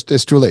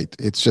too late.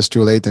 It's just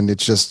too late, and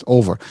it's just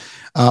over.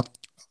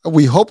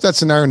 We hope that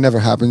scenario never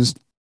happens.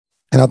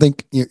 And I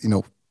think,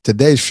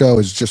 today's show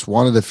is just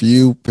one of the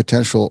few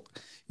potential,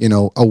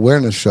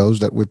 awareness shows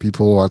that with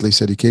people, or at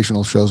least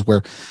educational shows,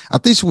 where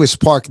at least we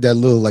spark that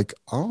little like,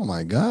 oh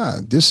my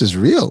God, this is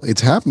real.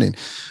 It's happening.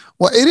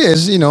 Well, it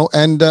is,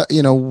 and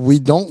we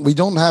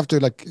don't have to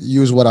like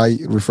use what I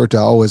refer to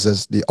always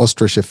as the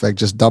ostrich effect.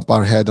 Just dump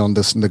our head on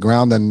the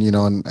ground and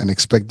and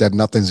expect that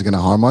nothing's going to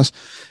harm us.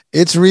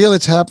 It's real.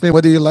 It's happening,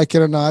 whether you like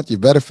it or not. You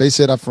better face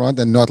it up front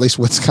and know at least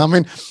what's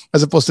coming,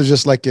 as opposed to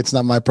just like, it's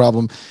not my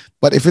problem.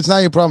 But if it's not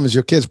your problem, it's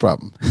your kid's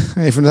problem. If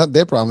it's not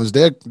their problem, it's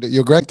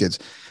your grandkids.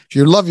 If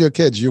you love your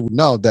kids, you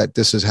know that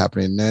this is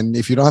happening. And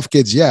if you don't have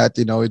kids yet,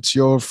 it's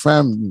your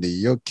family,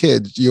 your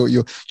kids,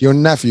 your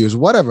nephews,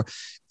 whatever.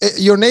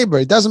 Your neighbor,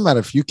 it doesn't matter.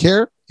 If you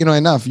care,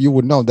 enough, you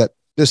would know that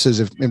this is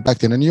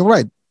impacting. And you're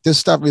right. This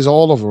stuff is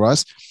all over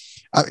us.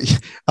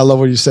 I love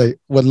what you say.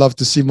 Would love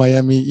to see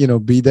Miami,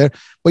 be there.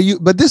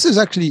 But this is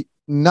actually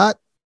not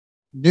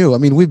new. I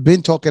mean, we've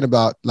been talking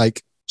about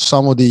like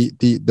some of the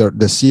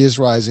sea is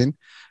rising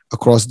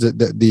across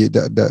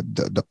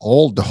the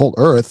whole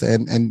earth,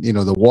 and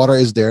the water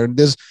is there. And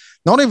there's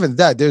not even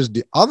that. There's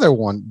the other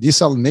one,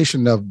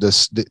 desalination of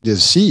the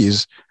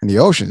seas and the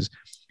oceans.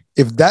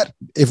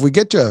 If we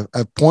get to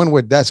a point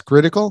where that's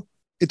critical,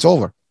 it's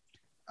over.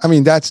 I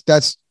mean, that's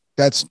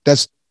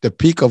the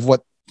peak of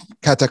what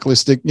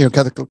cataclysmic, a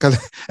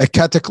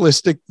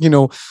cataclystic,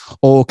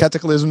 or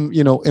cataclysm,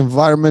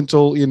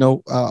 environmental,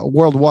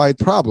 worldwide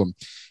problem.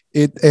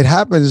 It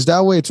happens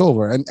that way, it's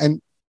over.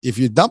 And if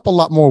you dump a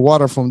lot more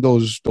water from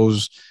those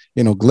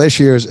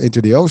glaciers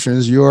into the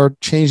oceans, you're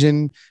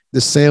changing the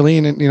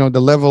saline and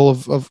the level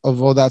of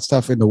all that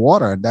stuff in the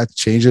water, and that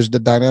changes the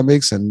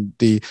dynamics, and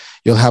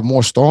you'll have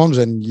more storms,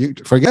 and you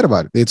forget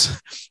about it.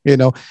 It's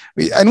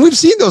and we've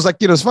seen those, like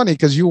it's funny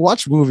because you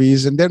watch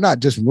movies and they're not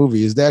just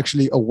movies, they're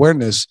actually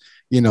awareness,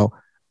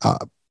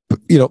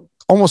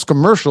 almost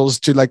commercials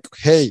to like,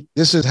 hey,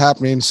 this is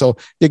happening. So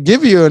they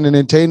give you an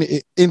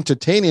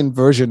entertaining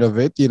version of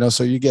it,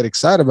 so you get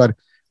excited about it.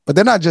 But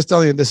they're not just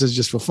telling you this is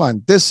just for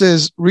fun. This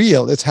is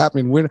real. It's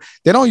happening.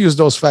 They don't use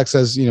those facts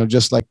as,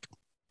 just like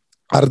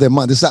out of their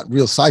mind. This is not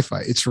real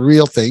sci-fi. It's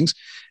real things.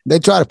 They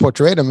try to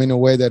portray them in a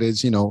way that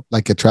is,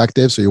 like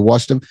attractive. So you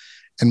watch them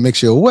and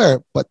makes you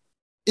aware. But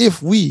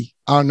if we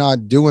are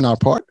not doing our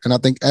part, and I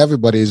think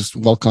everybody is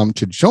welcome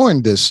to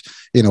join this,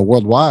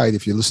 worldwide,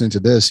 if you're listening to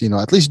this,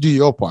 at least do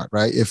your part,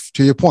 right? If,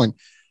 to your point,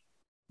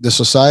 the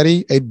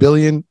society, 8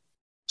 billion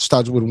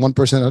starts with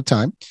 1% at a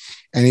time.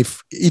 And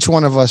if each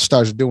one of us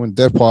starts doing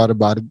their part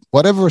about it,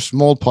 whatever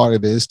small part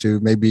it is, to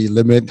maybe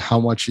limit how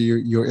much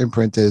your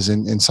imprint is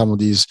in some of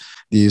these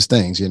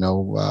things,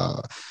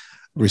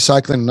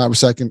 recycling, not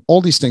recycling,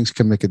 all these things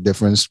can make a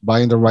difference.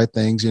 Buying the right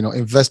things,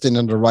 investing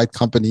in the right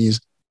companies.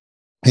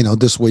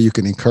 This way you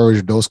can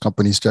encourage those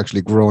companies to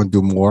actually grow and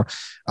do more.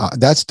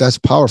 That's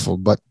powerful.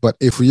 But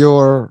if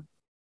you're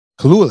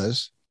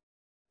clueless,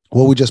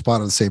 well, we just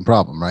part of the same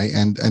problem, right?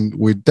 And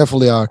we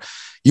definitely are.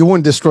 You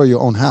wouldn't destroy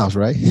your own house,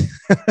 right?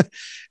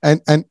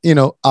 and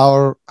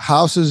our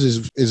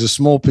houses is a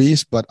small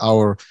piece, but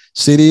our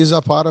cities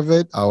are part of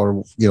it.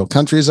 Our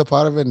country is a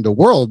part of it, and the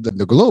world and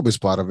the globe is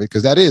part of it,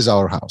 because that is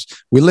our house.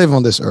 We live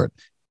on this earth,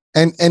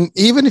 and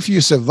even if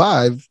you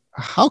survive,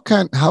 how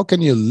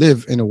can you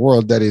live in a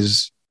world that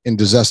is in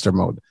disaster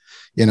mode?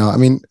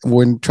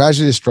 When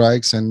tragedy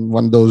strikes and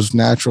when those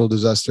natural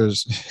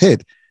disasters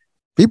hit,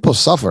 people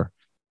suffer,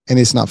 and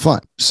it's not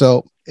fun.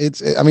 So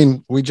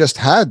we just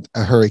had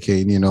a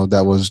hurricane,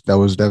 that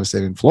was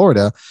devastating in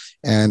Florida,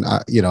 and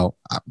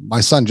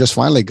my son just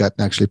finally got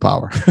actually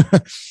power.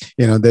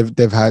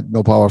 They've had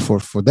no power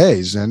for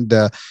days, and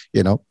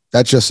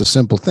that's just a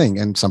simple thing.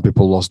 And some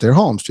people lost their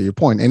homes. To your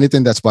point,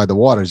 anything that's by the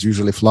water is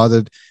usually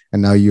flooded,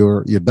 and now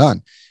you're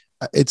done.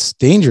 It's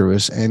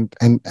dangerous, and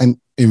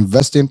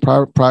investing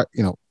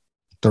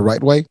the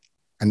right way,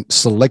 and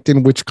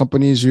selecting which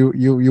companies you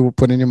will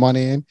put in your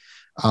money in.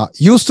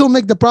 You'll still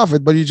make the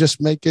profit, but you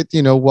just make it,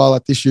 while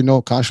at least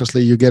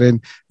consciously you're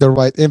getting the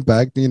right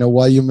impact.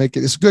 While you make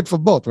it, it's good for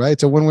both, right?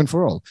 It's a win-win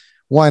for all.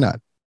 Why not?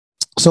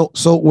 So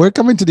we're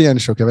coming to the end of the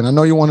show, Kevin. I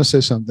know you want to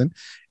say something,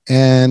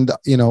 and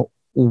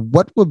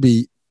what would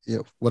be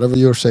whatever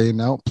you're saying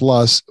now,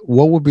 plus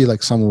what would be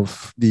like some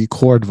of the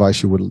core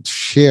advice you would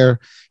share,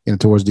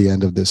 towards the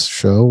end of this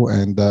show,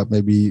 and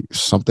maybe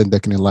something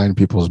that can enlighten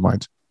people's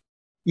minds.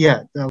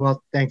 Yeah,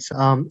 well, thanks.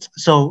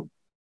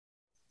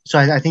 So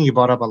I think you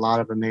brought up a lot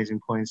of amazing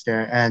points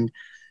there, and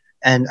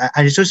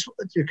I just,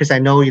 because I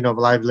know a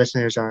lot of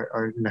listeners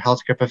are in the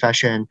healthcare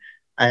profession.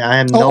 I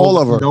am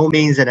no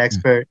means an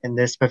expert in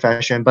this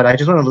profession, but I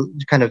just want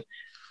to kind of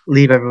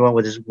leave everyone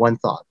with this one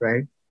thought,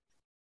 right?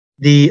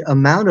 The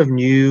amount of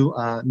new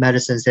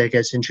medicines that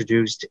gets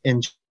introduced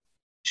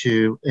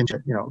into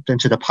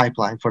the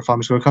pipeline for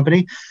pharmaceutical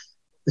company,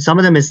 some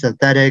of them is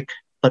synthetic,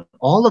 but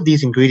all of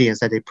these ingredients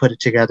that they put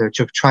together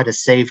to try to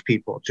save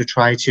people, to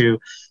try to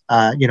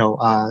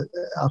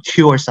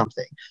cure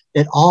something,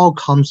 it all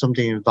comes from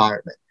the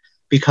environment,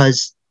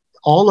 because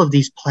all of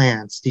these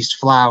plants, these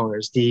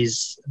flowers,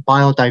 these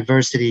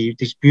biodiversity,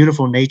 these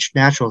beautiful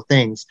natural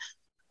things,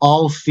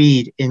 all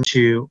feed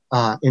into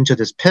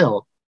this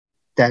pill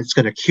that's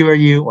going to cure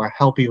you or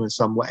help you in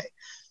some way.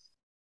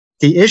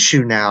 The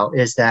issue now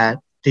is that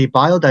the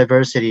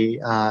biodiversity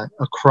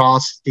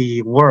across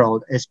the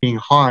world is being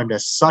harmed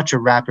at such a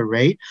rapid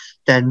rate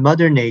that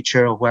Mother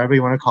Nature, or whoever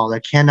you want to call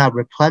it, cannot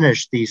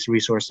replenish these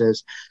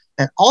resources.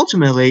 And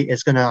ultimately,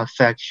 it's going to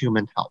affect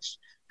human health.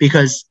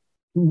 Because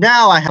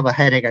now I have a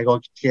headache, I go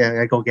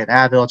get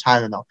Advil,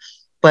 Tylenol.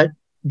 But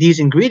these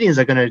ingredients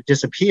are going to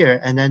disappear,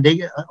 and then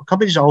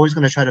companies are always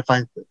going to try to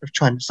find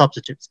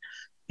substitutes.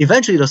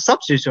 Eventually, the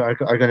substitutes are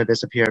going to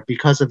disappear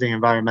because of the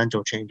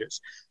environmental changes.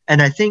 And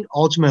I think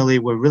ultimately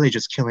we're really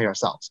just killing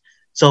ourselves.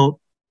 So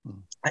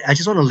I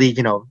just want to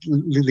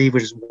leave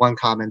with just one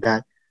comment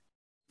that,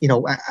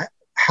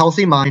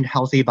 healthy mind,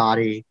 healthy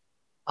body,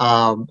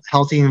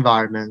 healthy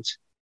environment,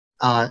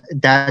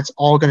 that's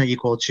all going to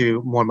equal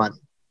to more money.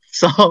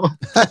 So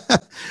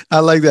I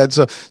like that.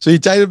 So you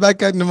tied it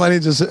back into money,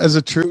 just as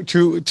a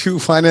true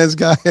finance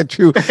guy, a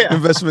true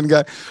investment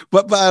guy.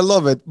 But I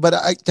love it. But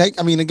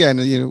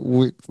again,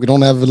 we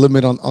don't have a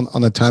limit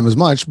on the time as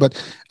much. But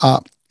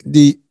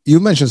you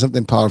mentioned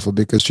something powerful,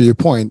 because to your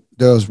point,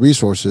 those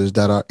resources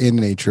that are in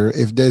nature,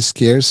 if they're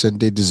scarce and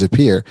they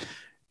disappear,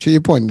 to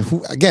your point,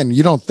 again,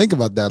 you don't think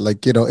about that.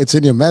 Like, it's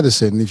in your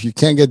medicine. If you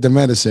can't get the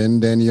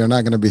medicine, then you're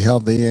not going to be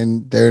healthy.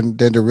 And then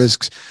the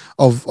risks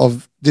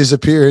of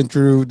disappearing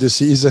through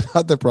disease and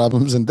other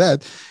problems and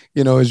death,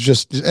 is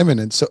just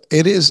imminent. So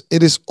it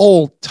is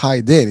all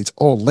tied in. It's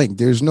all linked.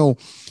 There's no,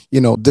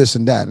 this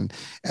and that. And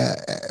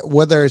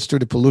whether it's through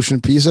the pollution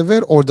piece of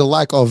it or the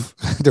lack of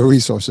the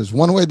resources,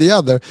 one way or the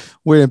other,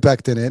 we're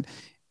impacting it.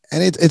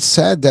 And it's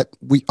sad that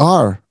we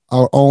are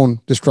our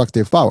own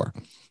destructive power.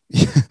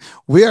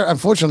 We are,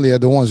 unfortunately,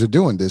 the ones who are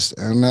doing this,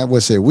 and I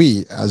would say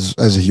we as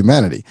a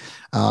humanity,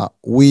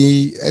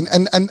 we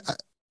and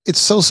it's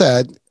so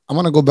sad. I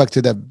want to go back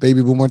to that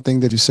baby boomer thing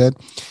that you said,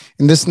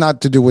 and this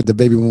not to do with the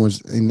baby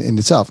boomers in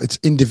itself. It's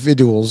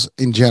individuals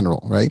in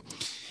general, right?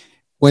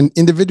 When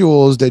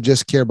individuals, they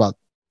just care about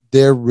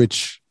their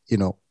rich,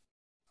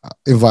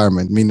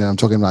 environment. Meaning, I'm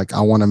talking like, I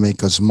want to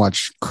make as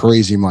much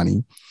crazy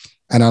money,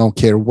 and I don't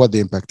care what the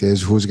impact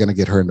is, who's going to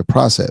get hurt in the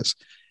process.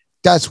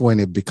 That's when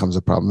it becomes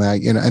a problem.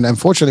 And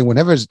unfortunately,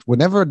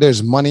 whenever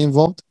there's money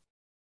involved,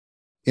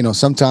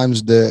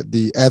 sometimes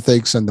the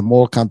ethics and the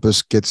moral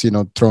compass gets,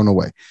 thrown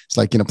away. It's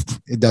like,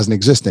 it doesn't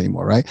exist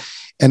anymore, right?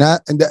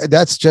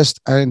 That's just,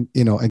 and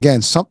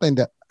again, something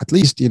that at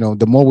least,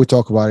 the more we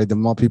talk about it, the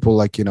more people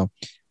like,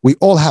 we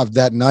all have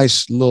that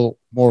nice little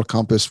moral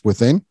compass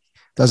within.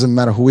 Doesn't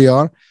matter who we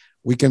are.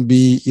 We can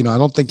be, I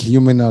don't think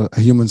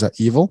humans are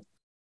evil.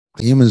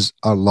 Humans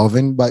are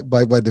loving by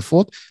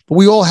default, but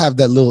we all have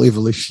that little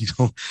evolution,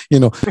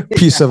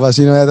 piece of us,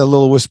 that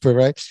little whisper,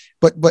 right?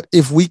 But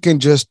if we can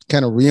just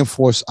kind of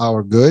reinforce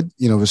our good,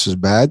 versus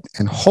bad,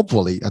 and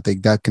hopefully, I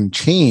think that can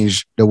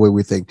change the way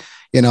we think.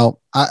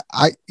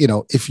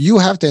 If you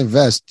have to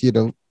invest,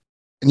 and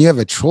you have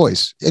a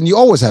choice, and you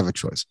always have a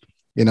choice.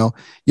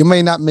 You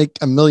may not make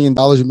 $1 million,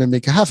 you may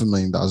make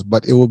 $500,000,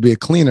 but it will be a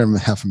cleaner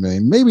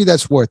 $500,000. Maybe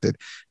that's worth it.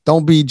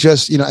 Don't be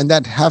just, and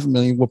that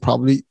 $500,000 will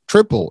probably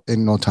triple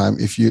in no time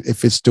if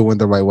it's doing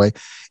the right way.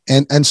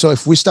 And so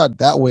if we start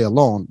that way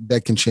alone,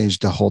 that can change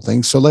the whole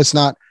thing. So let's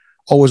not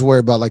always worry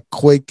about like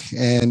quick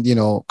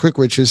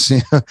riches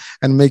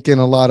and making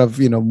a lot of,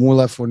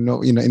 moolah for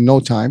in no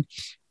time.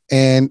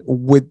 And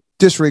with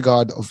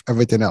disregard of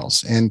everything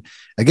else. And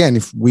again,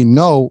 if we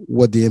know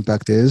what the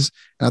impact is,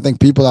 and I think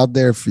people out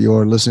there, if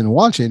you're listening and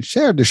watching,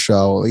 share the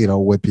show,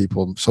 with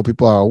people so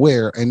people are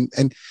aware and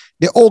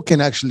they all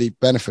can actually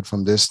benefit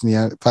from this,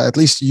 by at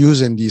least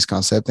using these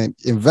concepts and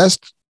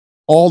invest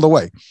all the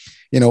way.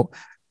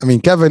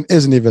 Kevin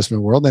is in the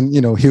investment world, and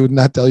he would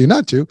not tell you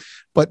not to,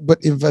 but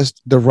invest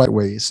the right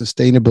way,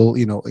 sustainable,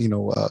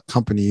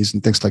 companies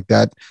and things like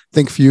that.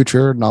 Think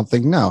future, not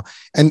think now,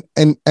 and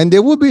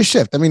there will be a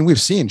shift. We've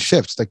seen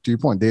shifts, like to your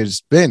point.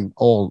 There's been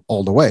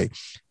all the way,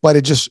 but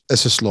it's a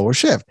slower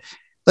shift.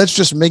 Let's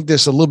just make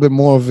this a little bit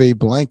more of a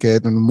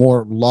blanket and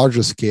more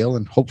larger scale,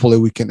 and hopefully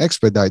we can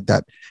expedite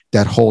that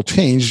whole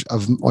change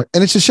and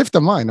it's a shift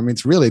of mind.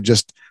 It's really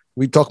just,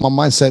 we talk about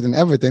mindset and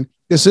everything.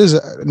 This is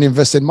an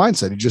invested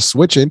mindset. You're just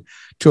switching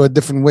to a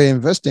different way of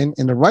investing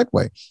in the right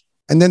way.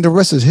 And then the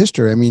rest is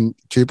history.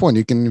 To your point,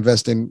 you can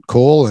invest in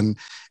coal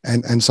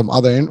and some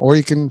other, or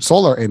you can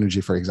solar energy,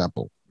 for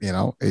example.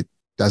 It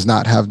does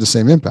not have the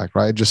same impact,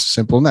 right? Just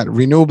simple and that.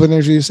 Renewable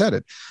energy, you said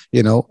it.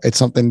 It's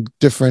something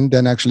different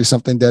than actually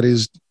something that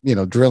is,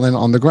 drilling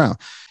on the ground.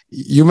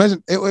 You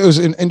mentioned, it was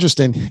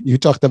interesting. You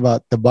talked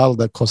about the bottle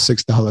that costs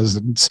 $6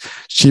 and it's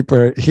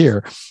cheaper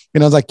here.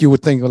 Like you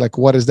would think, like,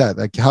 what is that?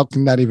 Like, how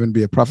can that even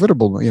be a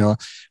profitable,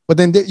 But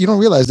then you don't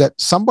realize that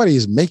somebody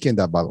is making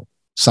that bottle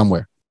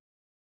somewhere.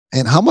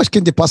 And how much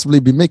can they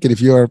possibly be making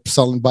if you're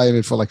buying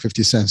it for like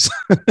 50 cents?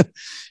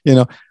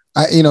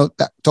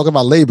 Talk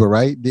about labor,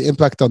 right? The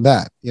impact on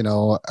that,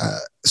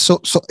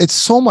 so it's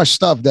so much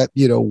stuff that,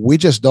 we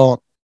just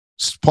don't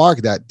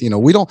spark that,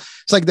 we don't,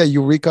 it's like that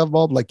eureka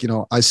bulb, like,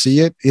 I see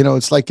it,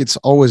 it's like, it's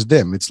always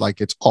dim. It's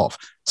like, it's off.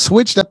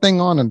 Switch that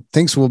thing on and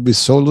things will be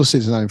so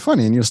lucid, it's not even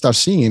funny. And you'll start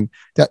seeing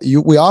that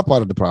we are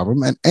part of the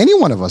problem, and any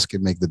one of us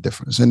can make the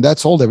difference. And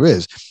that's all there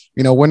is.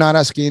 We're not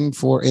asking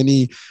for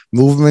any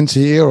movements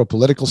here or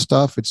political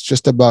stuff. It's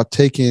just about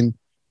taking,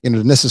 the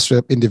necessary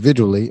step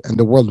individually, and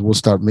the world will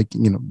start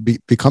making,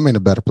 becoming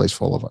a better place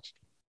for all of us.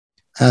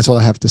 That's all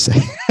I have to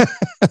say.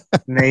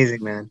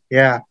 Amazing, man.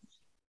 Yeah.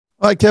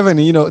 All right, Kevin,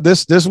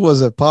 this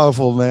was a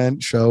powerful, man,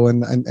 show,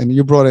 and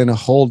you brought in a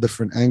whole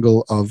different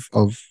angle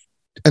of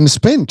and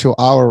spin to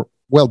our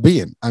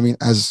well-being.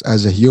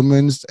 As a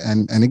humans,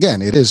 and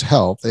again, it is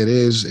health.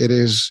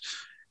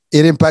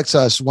 It impacts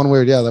us one way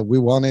or the other. We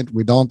want it,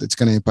 we don't. It's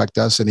going to impact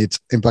us, and it's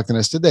impacting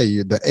us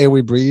today. The air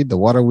we breathe, the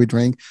water we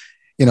drink.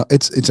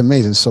 It's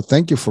amazing. So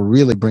thank you for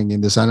really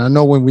bringing this. And I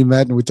know when we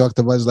met and we talked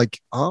about, it's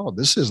like, oh,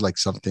 this is like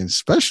something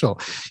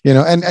special,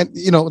 and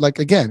like,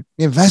 again,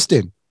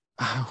 investing.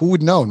 Who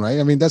would know,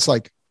 right? That's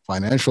like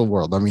financial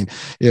world.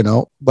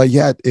 But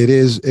yet it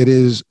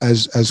is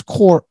as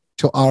core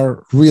to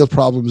our real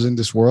problems in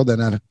this world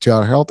and to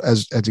our health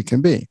as it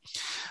can be.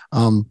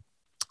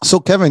 So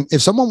Kevin,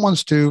 if someone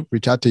wants to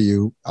reach out to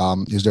you,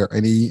 is there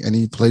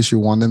any place you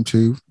want them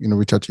to,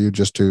 reach out to you,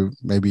 just to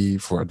maybe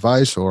for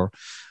advice, or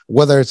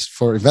whether it's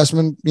for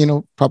investment,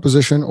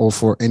 proposition, or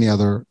for any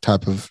other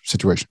type of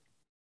situation?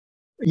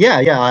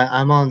 Yeah.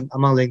 I'm on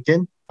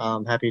LinkedIn.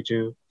 I'm happy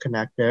to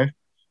connect there.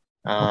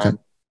 Okay.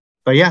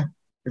 But yeah,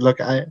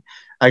 look, I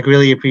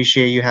really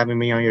appreciate you having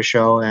me on your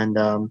show, and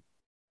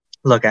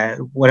look,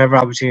 whatever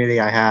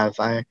opportunity I have,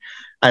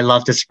 I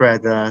love to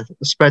spread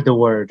the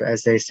word,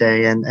 as they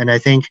say, and I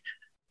think,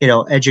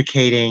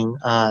 educating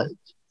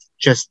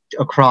just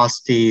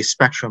across the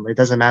spectrum. It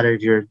doesn't matter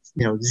if you're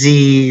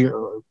Z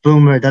or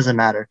boomer, it doesn't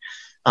matter.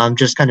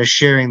 Just kind of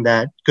sharing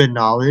that good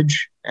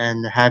knowledge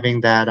and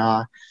having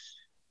that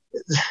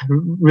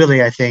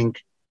really, I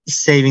think,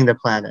 saving the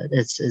planet.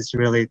 It's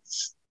really,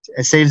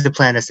 it saves the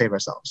planet, save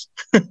ourselves.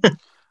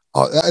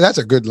 Oh, that's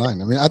a good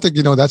line. I think,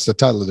 that's the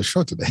title of the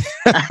show today.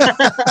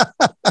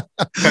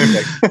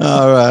 Perfect.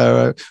 All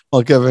right.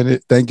 Well, Kevin,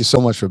 thank you so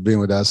much for being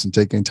with us and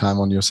taking time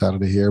on your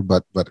Saturday here.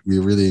 But we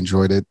really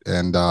enjoyed it.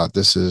 And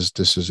this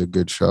is a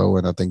good show.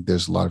 And I think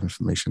there's a lot of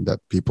information that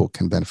people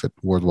can benefit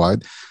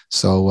worldwide.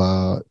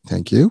 So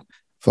thank you,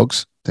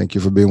 folks. Thank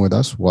you for being with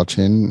us,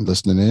 watching,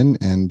 listening in,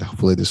 and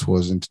hopefully this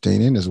was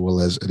entertaining as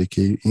well as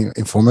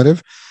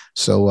informative.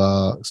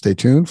 So stay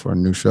tuned for a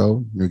new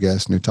show, new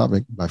guest, new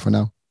topic. Bye for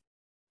now.